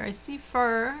looking at there? I see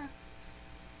fur,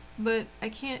 but I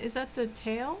can't... Is that the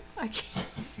tail? I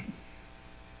can't see.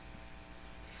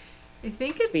 I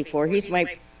think it's... Before he's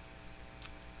my...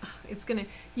 It's gonna...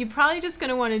 You're probably just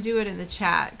gonna want to do it in the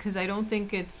chat, because I don't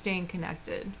think it's staying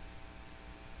connected.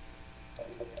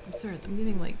 I'm sorry, I'm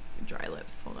getting like dry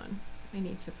lips. Hold on. I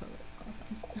need to put lip gloss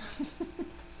on.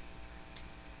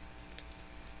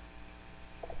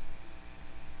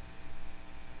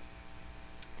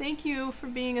 Thank you for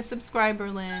being a subscriber,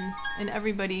 Lynn, and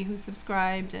everybody who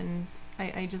subscribed, and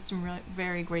I just am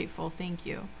very grateful. Thank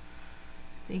you.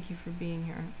 Thank you for being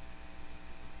here.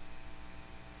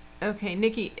 Okay,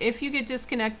 Nikki, if you get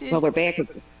disconnected, Well, we're back.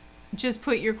 just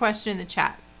put your question in the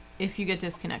chat if you get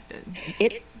disconnected.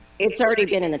 It's already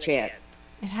been in the chat.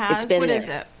 It has? been What is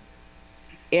there. it?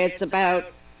 It's about...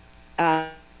 Oh,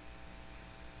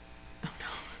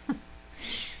 no.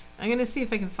 I'm going to see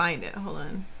if I can find it. Hold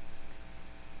on.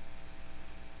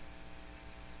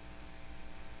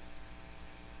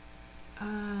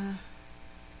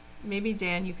 Maybe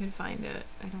Dan, you could find it.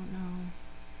 I don't know.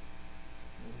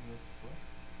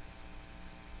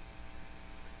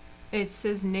 It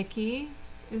says Nikki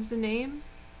is the name.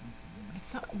 I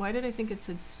thought. Why did I think it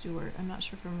said Stewart? I'm not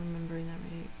sure if I'm remembering that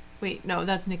right. Wait, no,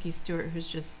 that's Nikki Stewart who's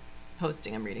just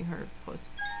posting. I'm reading her post.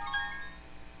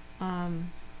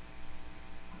 Can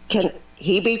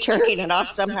he be turning it off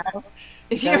somehow?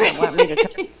 He Yeah, doesn't want me to...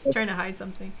 He's trying to hide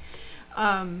something.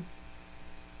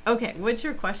 Okay, what's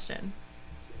your question?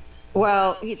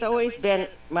 Well, he's always been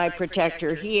my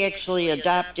protector. He actually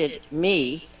adopted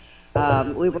me.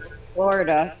 We were in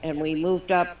Florida, and we moved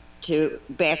up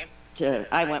back to.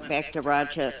 I went back to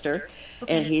Rochester,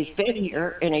 and he's been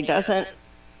here, and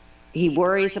he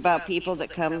worries about people that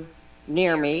come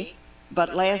near me.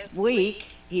 But last week,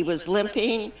 he was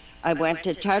limping. I went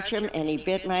to touch him, and he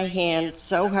bit my hand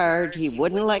so hard he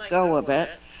wouldn't let go of it.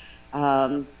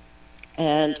 And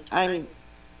I'm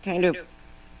kind of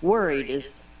worried.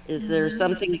 Is there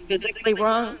something physically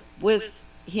wrong with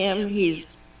him?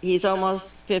 He's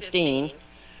almost 15.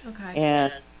 Okay.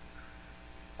 And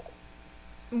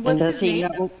What's does his he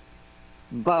name? know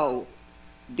Beau? Beau.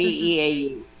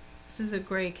 This is a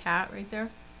gray cat right there.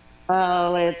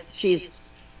 Well, she's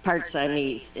part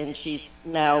Siamese, and she's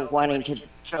now wanting to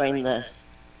join the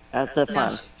No,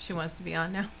 fun. she wants to be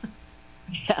on now.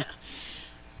 Yeah.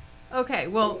 Okay,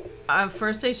 well,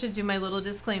 first I should do my little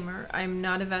disclaimer. I'm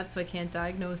not a vet, so I can't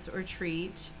diagnose or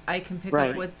treat. I can pick up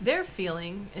Right. what they're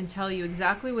feeling and tell you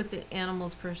exactly what the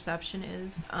animal's perception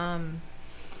is.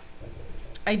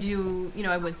 I do,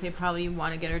 I would say probably you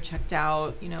want to get her checked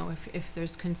out, if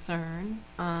there's concern.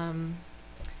 But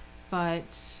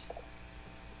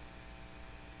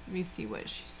let me see what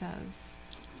she says.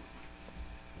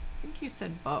 I think you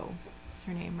said Bo is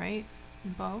her name, right?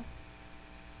 Bo?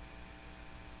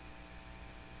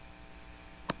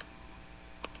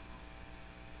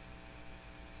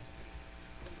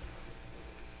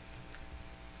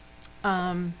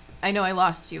 I know I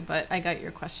lost you, but I got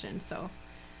your question, so.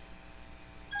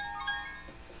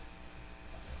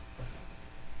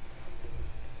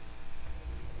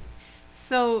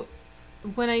 So,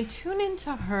 when I tune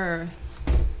into her,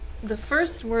 the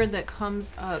first word that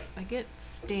comes up, I get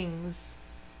stings.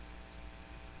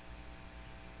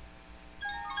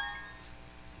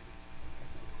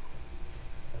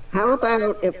 How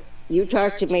about if you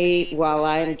talk to me while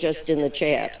I'm just in the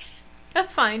chat?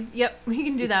 That's fine. Yep, we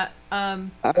can do that. I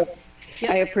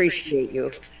Yep, appreciate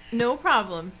you. no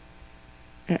problem.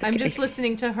 I'm just Okay.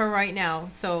 listening to her right now,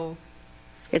 so.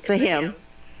 It's a him.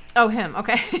 Oh, him.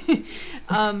 Okay.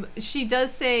 She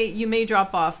does say you may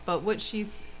drop off, but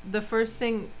the first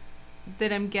thing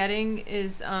that I'm getting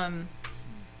is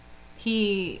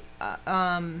he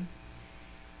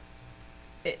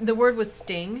the word was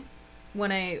sting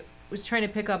when I was trying to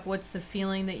pick up what's the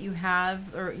feeling that you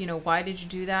have, or why did you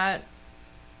do that.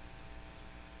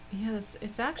 Yes,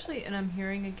 it's actually, and I'm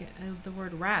hearing again the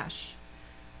word rash.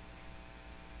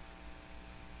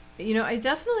 I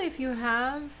definitely, if you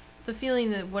have the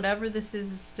feeling that whatever this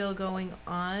is still going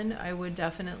on, I would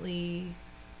definitely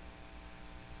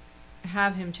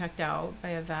have him checked out by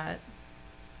a vet,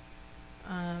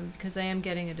 because I am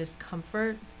getting a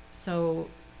discomfort. So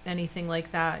anything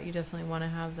like that, you definitely want to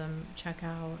have them check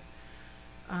out.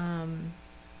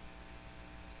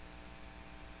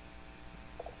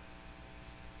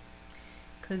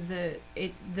 Because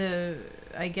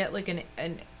I get like an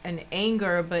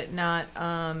anger, but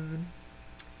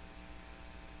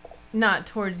not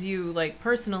towards you like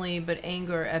personally, but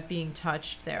anger at being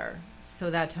touched there. So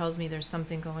that tells me there's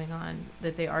something going on,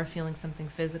 that they are feeling something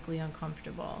physically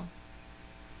uncomfortable.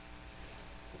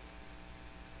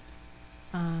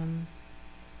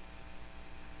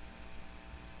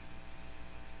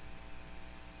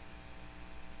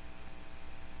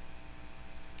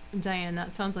 Diane,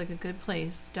 that sounds like a good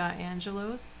place.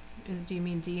 D'Angelo's? Do you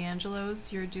mean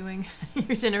D'Angelo's you're doing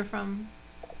your dinner from?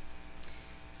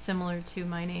 Similar to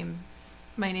my name.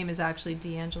 My name is actually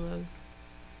D'Angelo's.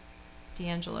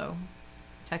 D'Angelo,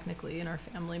 technically, in our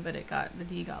family, but the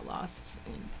D got lost.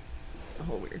 And it's a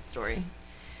whole weird story.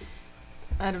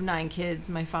 Out of 9 kids,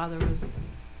 my father was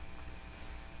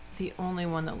the only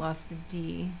one that lost the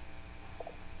D.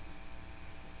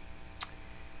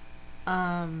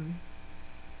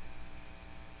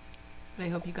 But I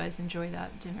hope you guys enjoy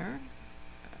that dinner.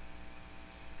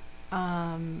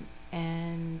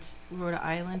 And Rhode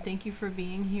Island, thank you for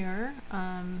being here.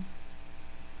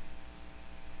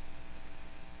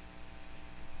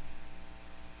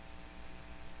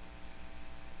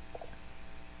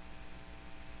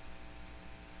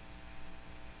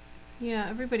 Yeah,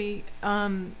 everybody.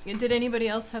 Did anybody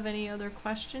else have any other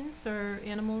questions or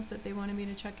animals that they wanted me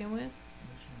to check in with?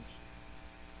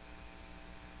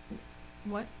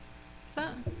 What is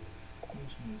that?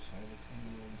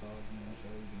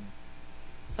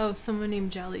 Oh, someone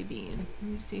named Jelly Bean.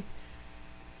 Let me see.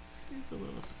 There's a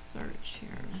little search here.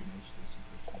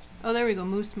 Oh, there we go.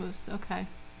 Moose Moose. Okay.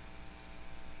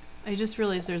 I just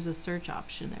realized there's a search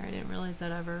option there. I didn't realize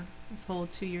that ever. This whole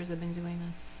 2 years I've been doing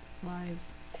this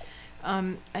lives.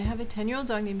 I have a 10-year-old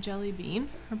dog named Jelly Bean.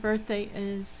 Her birthday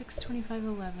is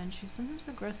 6/25/11. She's sometimes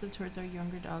aggressive towards our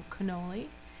younger dog, Cannoli.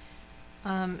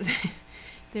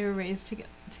 They were raised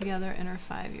together and are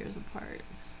 5 years apart.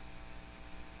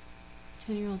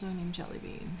 10-year-old dog named Jelly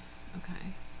Bean.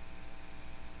 Okay.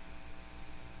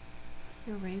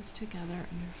 They're raised together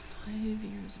and they're 5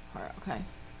 years apart. Okay.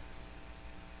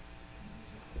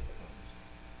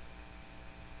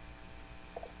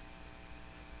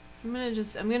 So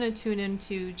I'm gonna tune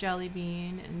into Jelly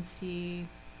Bean and see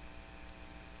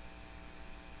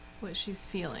what she's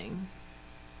feeling.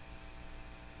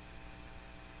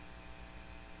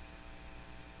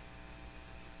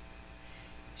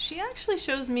 She actually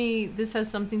shows me this has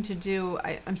something to do.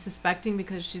 I'm suspecting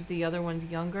because the other one's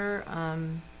younger.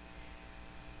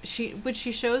 What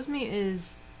she shows me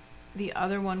is the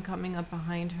other one coming up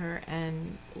behind her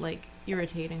and like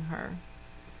irritating her.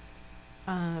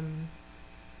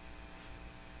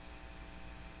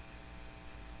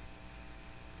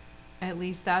 At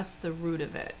least that's the root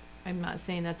of it. I'm not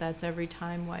saying that that's every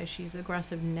time why she's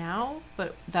aggressive now,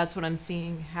 but that's what I'm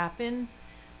seeing happen,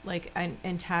 like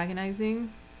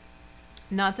antagonizing.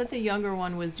 Not that the younger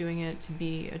one was doing it to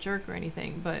be a jerk or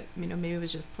anything, but maybe it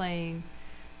was just playing,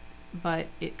 but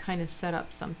it kind of set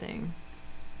up something.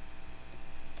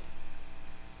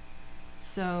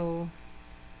 So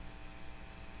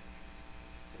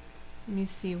let me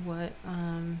see what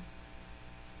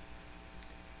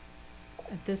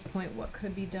at this point what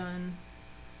could be done.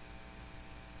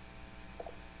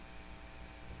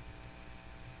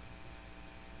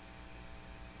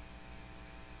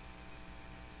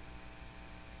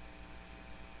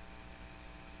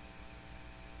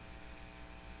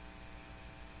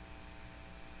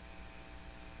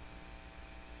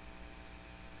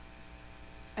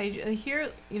 I hear,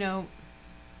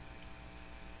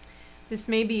 this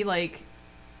may be like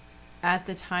at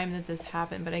the time that this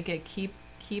happened, but I get keep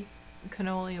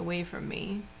cannoli away from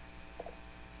me.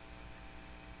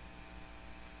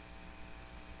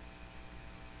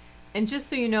 And just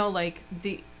so you know, like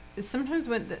sometimes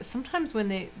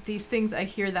when these things, I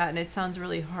hear that and it sounds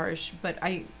really harsh, but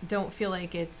I don't feel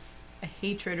like it's a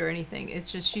hatred or anything.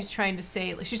 It's just she's trying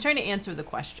to answer the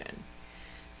question.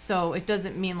 So it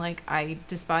doesn't mean like I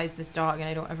despise this dog and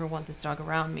I don't ever want this dog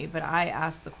around me, but I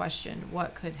asked the question,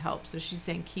 what could help? So she's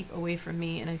saying keep away from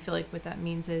me, and I feel like what that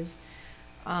means is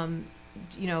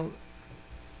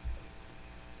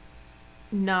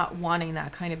not wanting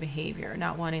that kind of behavior,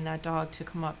 not wanting that dog to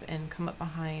come up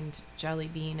behind Jelly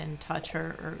Bean and touch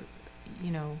her or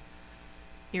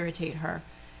irritate her.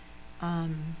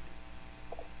 I'm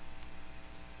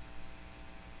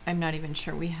not even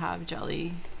sure we have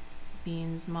Jelly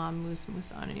Bean's mom Moose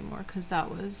on anymore, because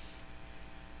that was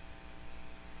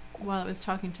while I was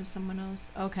talking to someone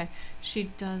else. Okay, she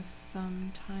does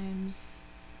sometimes.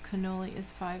 Cannoli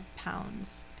is 5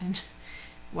 pounds, and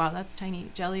wow, that's tiny.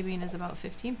 Jelly Bean is about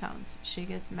 15 pounds. She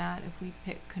gets mad if we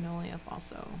pick Cannoli up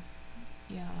also.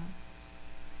 Yeah.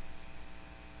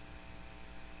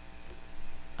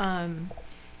 I'm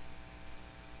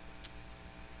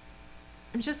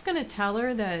just gonna tell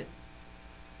her that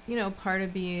part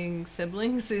of being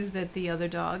siblings is that the other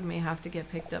dog may have to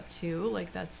get picked up too. Like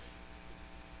let's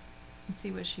see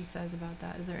what she says about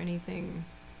that. Is there anything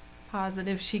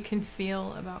positive she can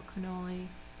feel about Cannoli?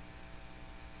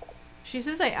 She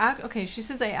says she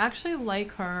says I actually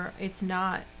like her. It's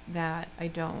not that I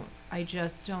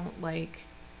just don't like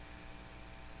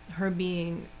her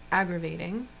being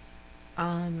aggravating.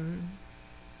 And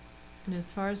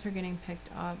as far as her getting picked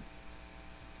up,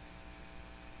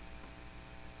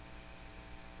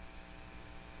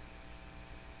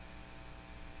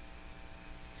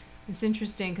 it's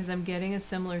interesting because I'm getting a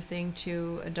similar thing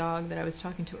to a dog that I was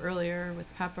talking to earlier with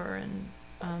Pepper, and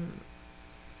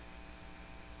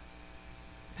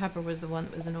Pepper was the one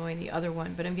that was annoying the other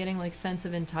one, but I'm getting like sense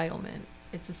of entitlement.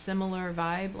 It's a similar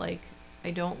vibe. Like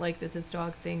I don't like that this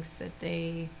dog thinks that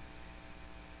they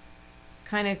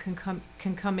kind of can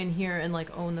come in here and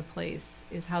like own the place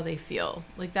is how they feel.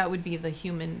 Like that would be the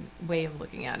human way of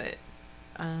looking at it.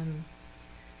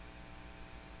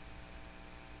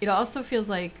 It also feels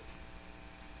like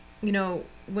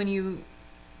when you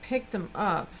pick them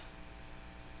up,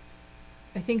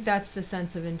 I think that's the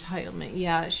sense of entitlement.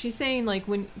 Yeah, she's saying like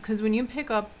because when you pick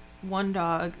up one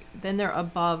dog, then they're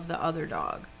above the other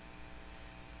dog.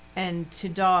 And to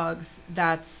dogs,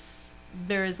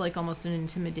 there is like almost an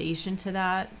intimidation to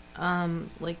that.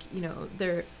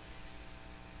 They're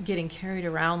getting carried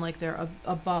around like they're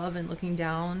above and looking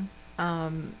down.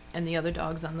 And the other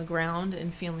dog's on the ground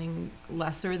and feeling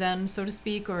lesser than, so to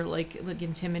speak, or like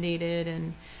intimidated,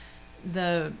 and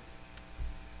the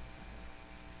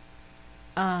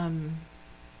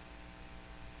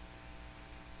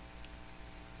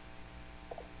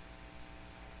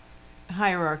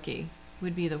hierarchy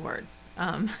would be the word.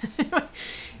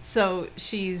 So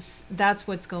that's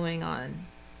what's going on,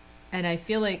 and I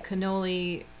feel like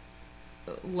Cannoli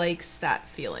likes that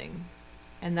feeling,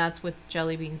 and that's what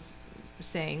Jelly Bean's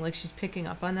saying. Like she's picking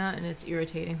up on that and it's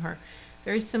irritating her.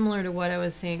 Very similar to what I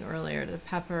was saying earlier to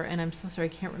Pepper, and I'm so sorry I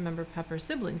can't remember Pepper's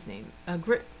sibling's name.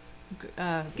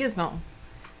 Gizmo.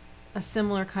 A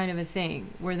similar kind of a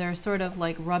thing where they're sort of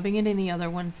like rubbing it in the other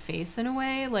one's face in a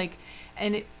way, like,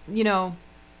 and it,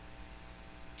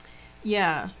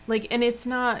 yeah, like, and it's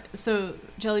not, so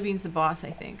Jelly Bean's the boss, I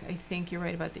think you're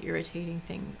right about the irritating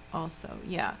thing also.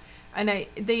 Yeah. And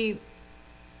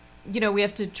we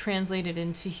have to translate it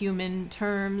into human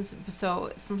terms,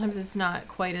 so sometimes it's not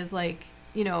quite as like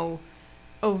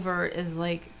overt as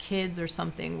like kids or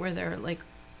something, where they're like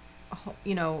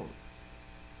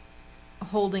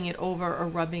holding it over or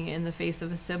rubbing it in the face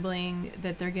of a sibling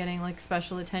that they're getting like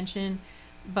special attention,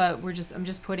 but I'm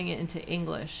just putting it into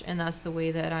English, and that's the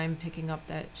way that I'm picking up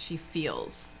that she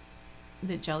feels,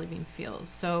 that Jellybean feels.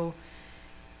 So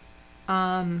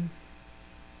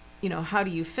you know, how do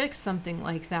you fix something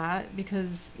like that?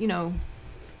 Because, you know,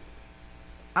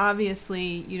 obviously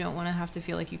you don't want to have to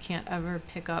feel like you can't ever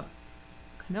pick up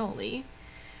cannoli.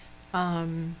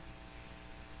 I'm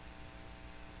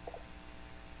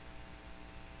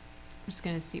just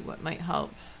going to see what might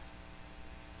help.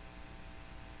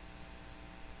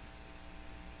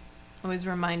 Always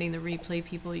reminding the replay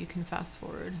people you can fast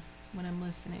forward when I'm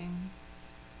listening.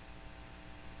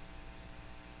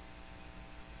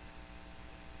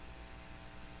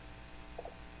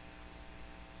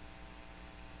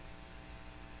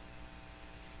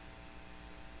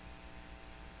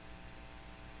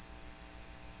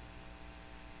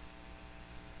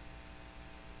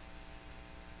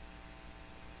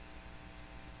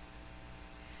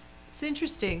 It's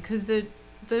interesting because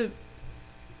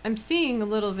I'm seeing a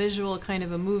little visual kind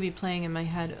of a movie playing in my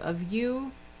head of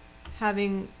you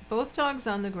having both dogs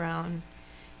on the ground.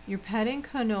 You're petting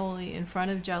Cannoli in front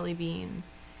of Jellybean,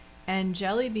 and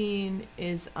Jellybean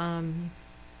is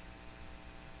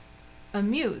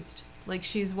amused, like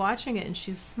she's watching it and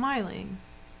she's smiling.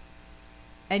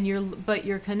 And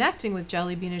you're connecting with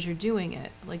Jellybean as you're doing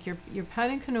it. Like you're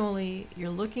petting Cannoli,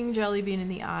 you're looking Jellybean in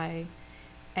the eye,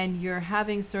 and you're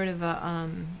having sort of a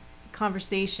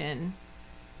conversation.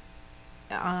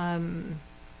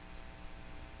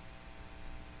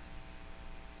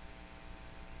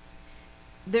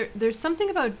 There's something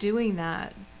about doing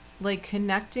that, like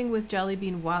connecting with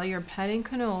Jellybean while you're petting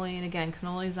Cannoli, and again,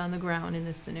 Cannoli's on the ground in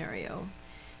this scenario,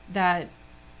 that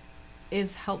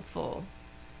is helpful.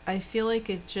 I feel like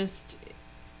it just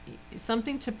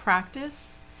something to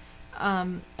practice.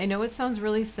 I know it sounds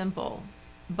really simple,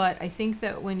 but I think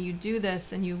that when you do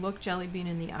this and you look Jellybean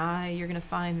in the eye, you're going to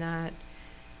find that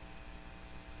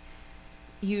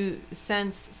you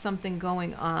sense something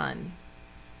going on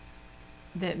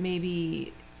that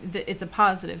maybe it's a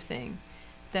positive thing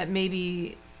that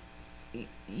maybe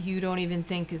you don't even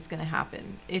think is going to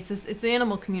happen. It's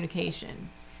animal communication,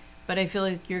 but I feel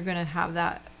like you're going to have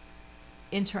that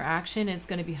interaction. It's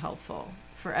going to be helpful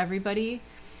for everybody.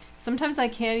 Sometimes I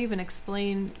can't even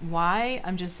explain why.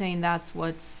 I'm just saying that's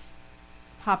what's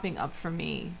popping up for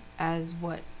me as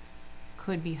what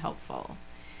could be helpful.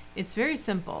 It's very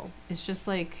simple. It's just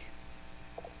like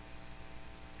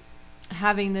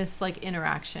having this like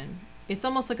interaction. It's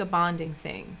almost like a bonding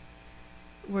thing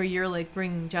where you're like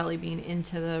bringing Jellybean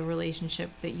into the relationship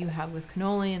that you have with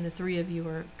Cannoli, and the three of you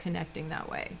are connecting that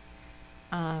way.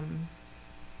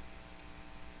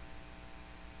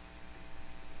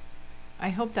 I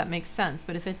hope that makes sense,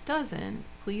 but if it doesn't,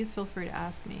 please feel free to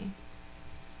ask me.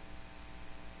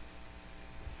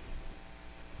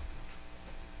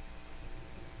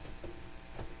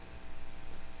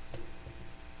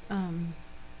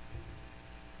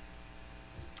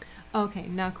 Okay,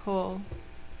 Nicole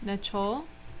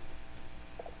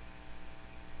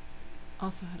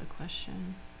also had a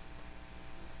question.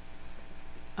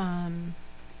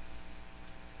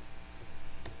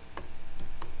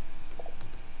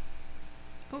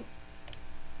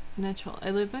 Natural.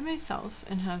 I live by myself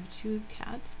and have 2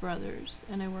 cats, brothers,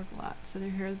 and I work a lot, so they're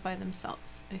here by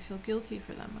themselves. I feel guilty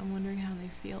for them. I'm wondering how they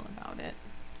feel about it.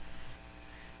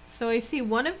 So I see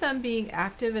one of them being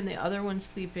active and the other one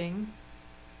sleeping.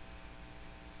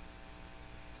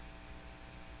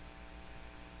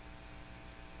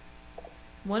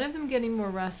 One of them getting more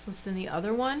restless than the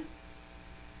other one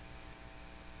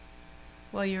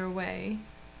while you're away.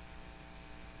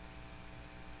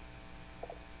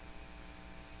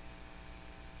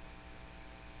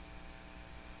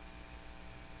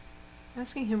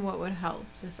 Asking him what would help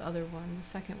this other one, the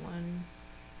second one.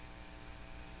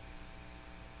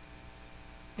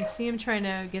 I see him trying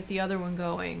to get the other one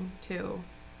going too.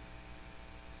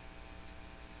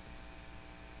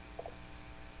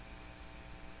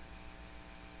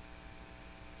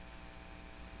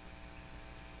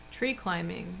 Tree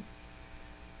climbing.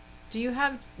 Do you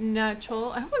have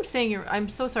Nicole? I hope I'm saying I'm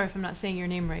so sorry if I'm not saying your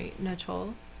name right.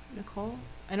 Nicole?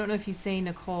 I don't know if you say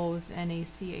Nicole with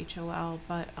Nachol,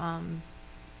 but I'm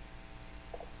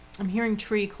hearing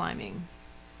tree climbing.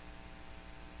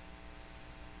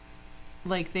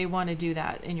 Like they want to do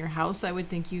that in your house. I would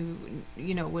think you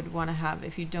would want to have,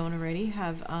 if you don't already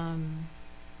have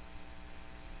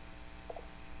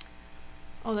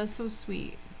oh, that's so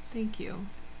sweet. Thank you.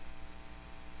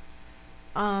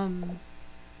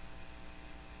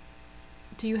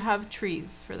 Do you have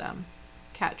trees for them?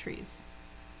 Cat trees?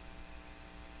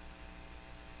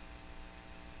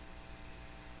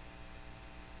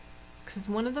 because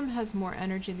one of them has more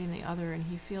energy than the other, and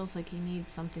he feels like he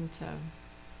needs something to.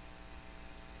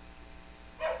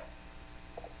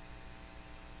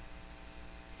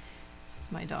 It's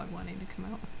my dog wanting to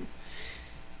come out.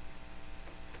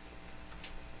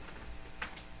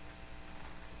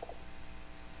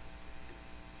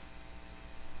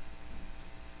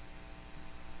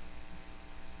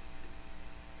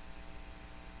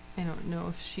 I don't know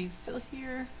if she's still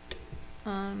here.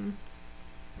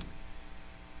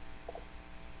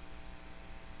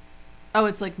 Oh,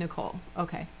 it's like Nicole.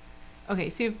 Okay. Okay,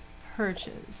 so you have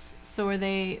perches. So are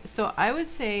they, so I would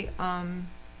say,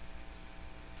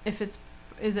 if it's,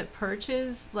 is it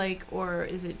perches, like, or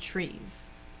is it trees?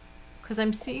 Because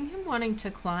I'm seeing him wanting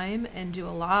to climb and do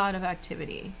a lot of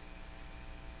activity,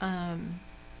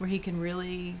 where he can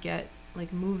really get,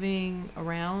 like, moving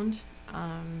around.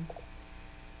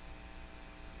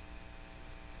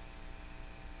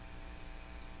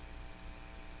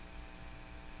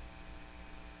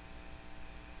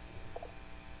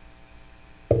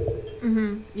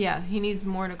 Yeah, he needs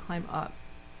more to climb up.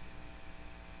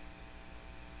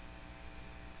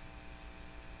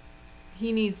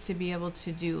 He needs to be able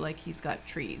to do like he's got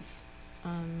trees.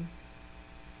 I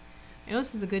know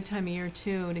this is a good time of year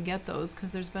too to get those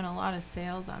because there's been a lot of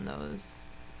sales on those.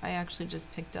 I actually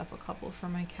just picked up a couple for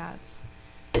my cats.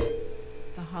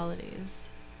 The holidays.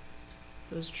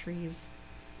 Those trees.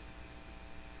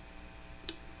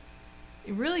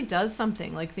 It really does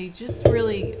something. Like they just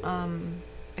really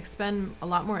expend a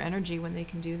lot more energy when they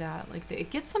can do that. Like it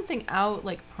gets something out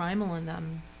like primal in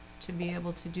them to be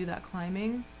able to do that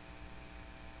climbing.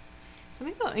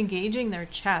 Something about engaging their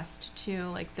chest too,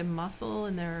 like the muscle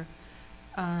in their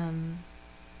that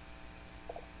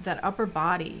upper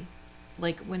body.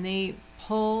 Like when they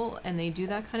pull and they do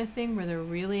that kind of thing where they're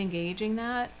really engaging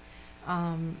that,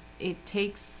 it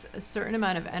takes a certain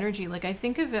amount of energy. Like I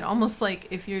think of it almost like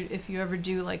if you ever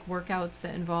do like workouts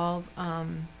that involve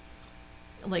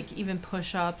like even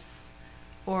push-ups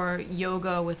or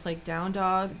yoga with like down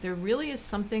dog, there really is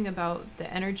something about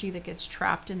the energy that gets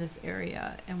trapped in this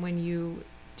area, and when you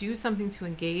do something to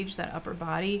engage that upper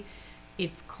body,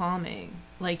 it's calming.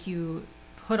 Like you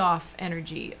put off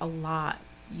energy a lot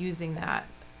using that.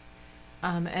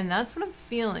 And that's what I'm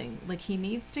feeling. Like he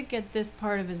needs to get this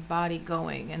part of his body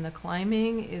going, and the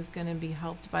climbing is going to be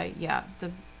helped by, yeah, the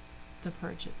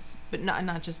perches, but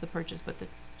not just the perches, but the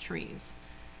trees.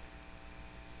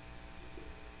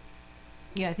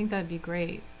 Yeah, I think that'd be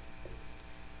great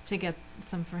to get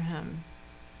some for him.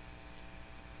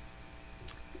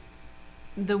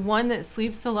 The one that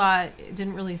sleeps a lot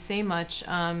didn't really say much,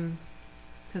 because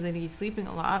I think he's sleeping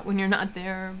a lot when you're not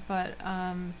there, but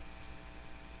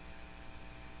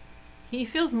he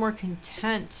feels more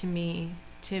content to me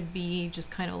to be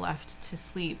just kind of left to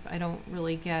sleep. I don't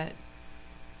really get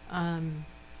an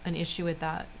issue with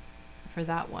that for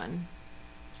that one.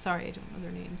 Sorry, I don't know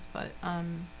their names, but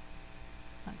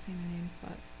not saying their names,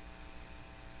 but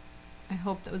I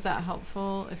hope that was that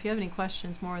helpful. If you have any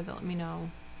questions more, then let me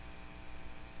know.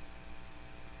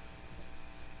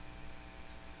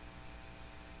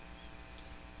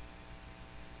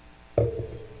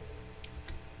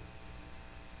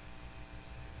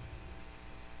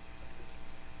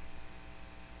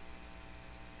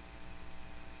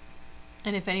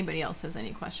 And if anybody else has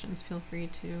any questions, feel free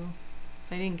to.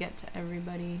 If I didn't get to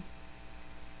everybody.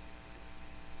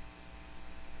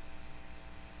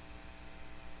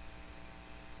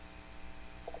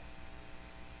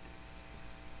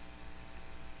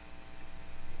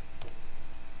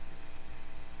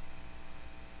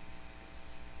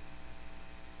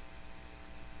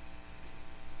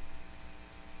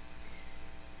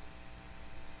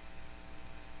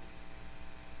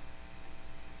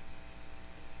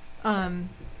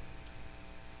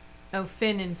 Oh,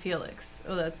 Finn and Felix.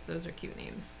 Oh, those are cute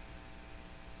names.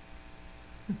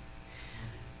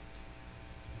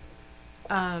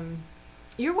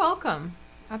 You're welcome.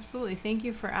 Absolutely. Thank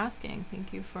you for asking.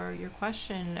 Thank you for your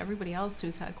question, and everybody else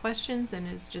who's had questions and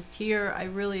is just here. I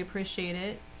really appreciate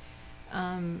it.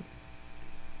 I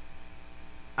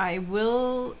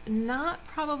will not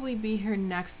probably be here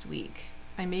next week.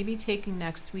 I may be taking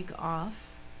next week off.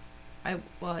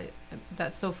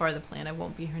 That's so far the plan. I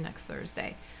won't be here next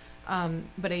Thursday.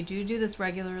 But I do this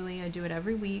regularly. I do it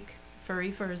every week, Furry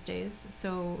Thursdays.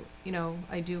 So, you know,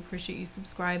 I do appreciate you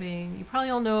subscribing. You probably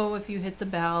all know if you hit the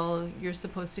bell, you're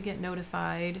supposed to get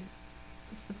notified,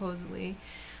 supposedly.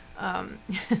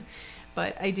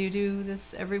 But I do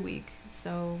this every week.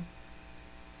 So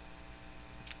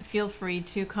feel free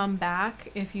to come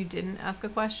back if you didn't ask a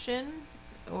question,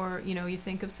 or, you know, you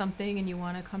think of something and you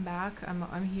want to come back.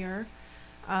 I'm here.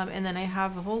 And then I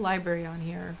have a whole library on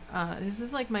here. This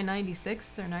is like my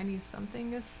 96th or 90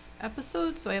 something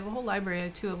episode, so I have a whole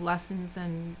library too of lessons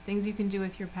and things you can do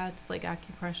with your pets, like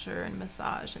acupressure and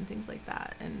massage and things like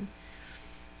that. And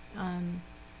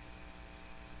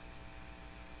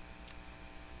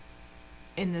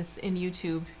in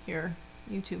YouTube here,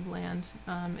 YouTube land.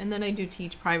 And then I do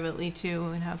teach privately too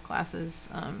and have classes.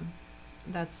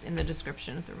 That's in the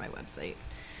description through my website.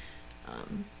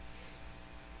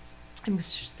 I'm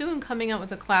soon coming out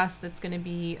with a class that's going to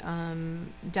be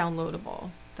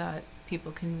downloadable that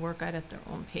people can work at their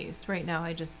own pace. Right now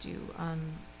I just do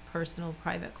personal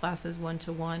private classes,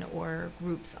 one-to-one, or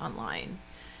groups online.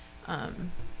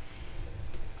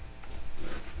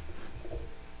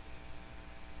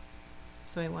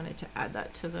 So I wanted to add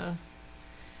that to the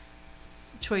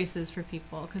choices for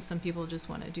people, because some people just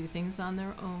want to do things on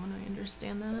their own. I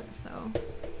understand that.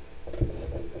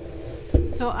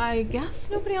 So I guess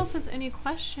nobody else has any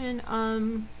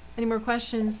more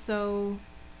questions. So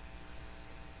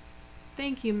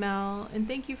thank you, Mel, and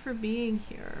thank you for being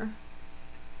here.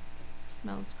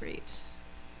 Mel's great.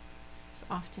 She's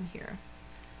often here.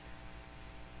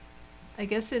 I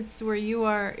guess it's where you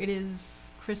are. It is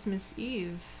Christmas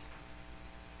Eve.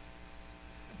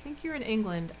 I think you're in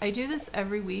England. I do this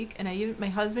every week, and my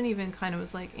husband even kind of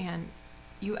was like, Anne,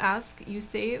 you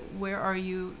say, where are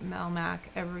you, Mel Mac,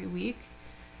 every week.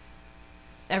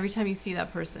 Every time you see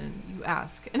that person, you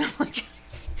ask. And I'm like,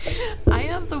 I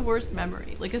have the worst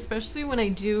memory. Like, especially when I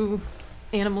do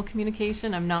animal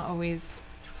communication, I'm not always...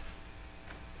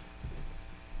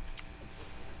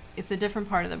 It's a different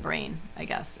part of the brain, I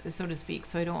guess, so to speak.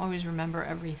 So I don't always remember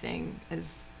everything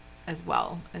as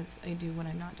well as I do when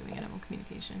I'm not doing animal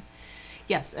communication.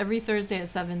 Yes, every Thursday at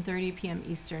 7:30 p.m.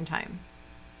 Eastern Time.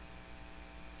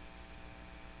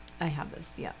 I have this,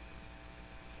 yeah.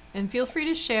 And feel free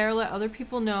to share, let other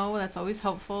people know. That's always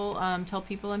helpful. Tell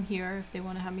people I'm here if they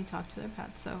want to have me talk to their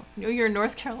pets. So, I know you're in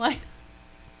North Carolina.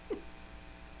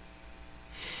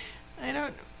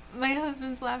 My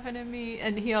husband's laughing at me.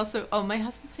 And he also, my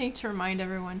husband's saying to remind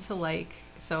everyone to like.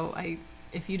 So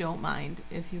if you don't mind,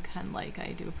 if you can like,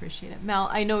 I do appreciate it. Mel,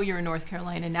 I know you're in North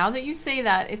Carolina. Now that you say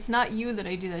that, it's not you that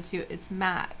I do that to. It's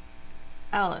Matt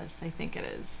Ellis, I think it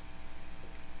is.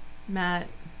 Matt.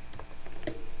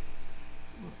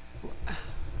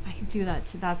 I do that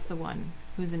too. That's the one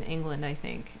who's in England, I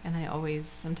think. And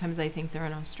sometimes I think they're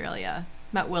in Australia.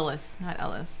 Matt Willis, not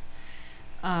Ellis.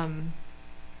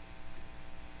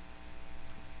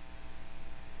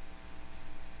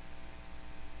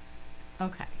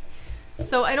 Okay.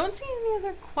 So I don't see any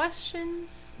other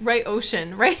questions. Right,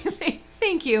 Ocean, right?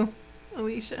 Thank you,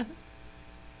 Alicia.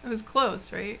 It was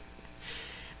close, right?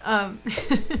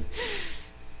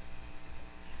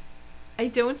 I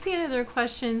don't see any other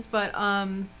questions, but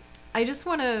I just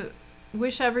want to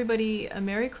wish everybody a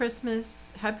Merry Christmas,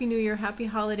 Happy New Year, Happy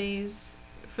Holidays.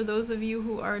 For those of you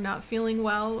who are not feeling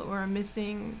well or are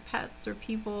missing pets or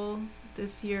people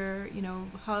this year,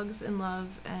 hugs and love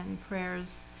and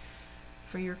prayers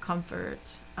for your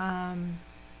comfort. And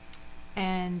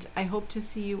I hope to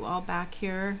see you all back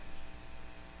here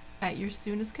at your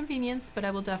soonest convenience, but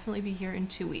I will definitely be here in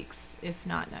 2 weeks, if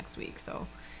not next week. So.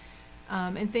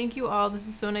 And thank you all. This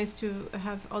is so nice to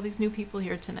have all these new people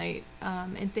here tonight.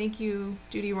 And thank you,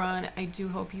 Judy Ron. I do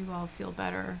hope you all feel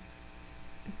better.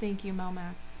 Thank you, Mel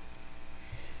Mac.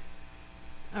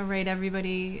 All right,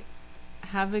 everybody.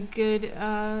 Have a good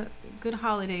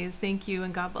holidays. Thank you,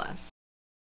 and God bless.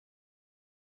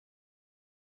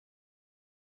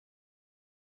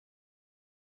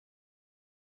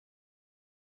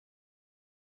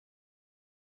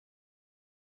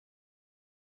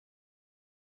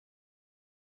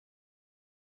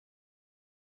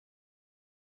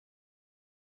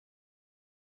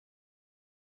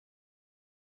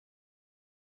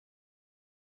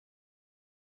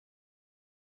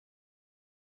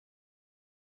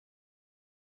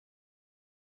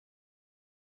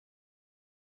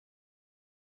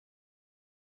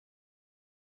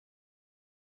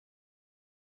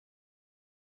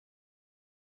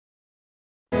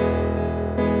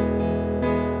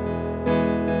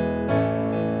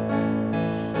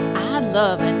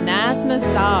 Love a nice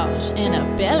massage and a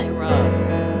belly rub.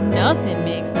 Nothing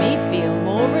makes me feel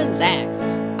more relaxed.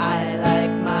 I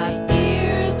like my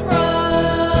ears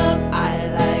rubbed. I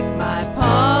like my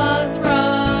paws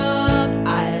rubbed.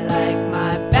 I like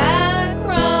my back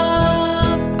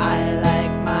rubbed. I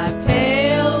like my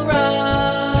tail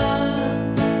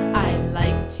rubbed. I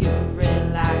like to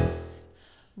relax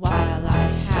while I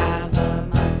have a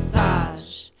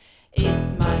massage.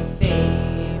 It's my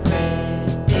favorite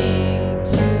thing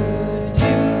to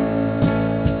do.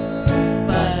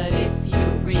 But if you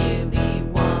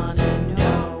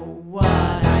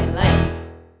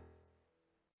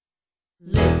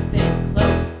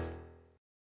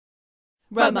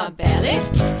Rub my belly,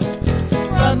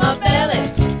 rub my belly,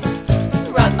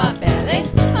 rub my belly,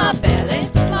 my belly,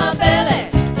 my belly.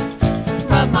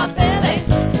 Rub my belly,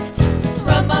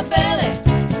 rub my belly,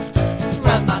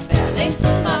 rub my belly,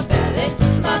 my belly,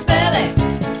 my belly.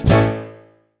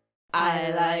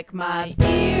 I like my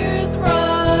ears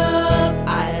rubbed,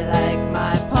 I like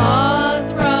my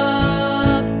paws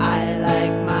rubbed, I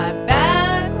like my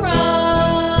back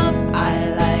rubbed,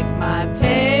 I like my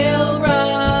tail rubbed.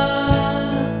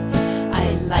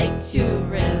 I like to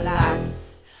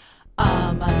relax,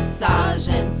 a massage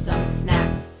and some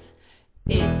snacks.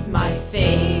 It's my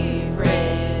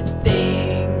favorite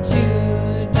thing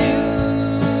to do.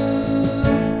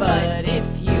 But if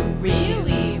you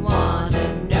really want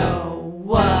to know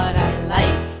what I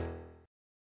like,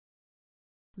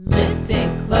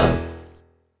 listen close.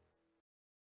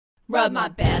 Rub my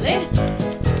belly,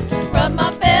 rub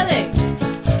my belly,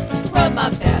 rub my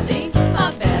belly.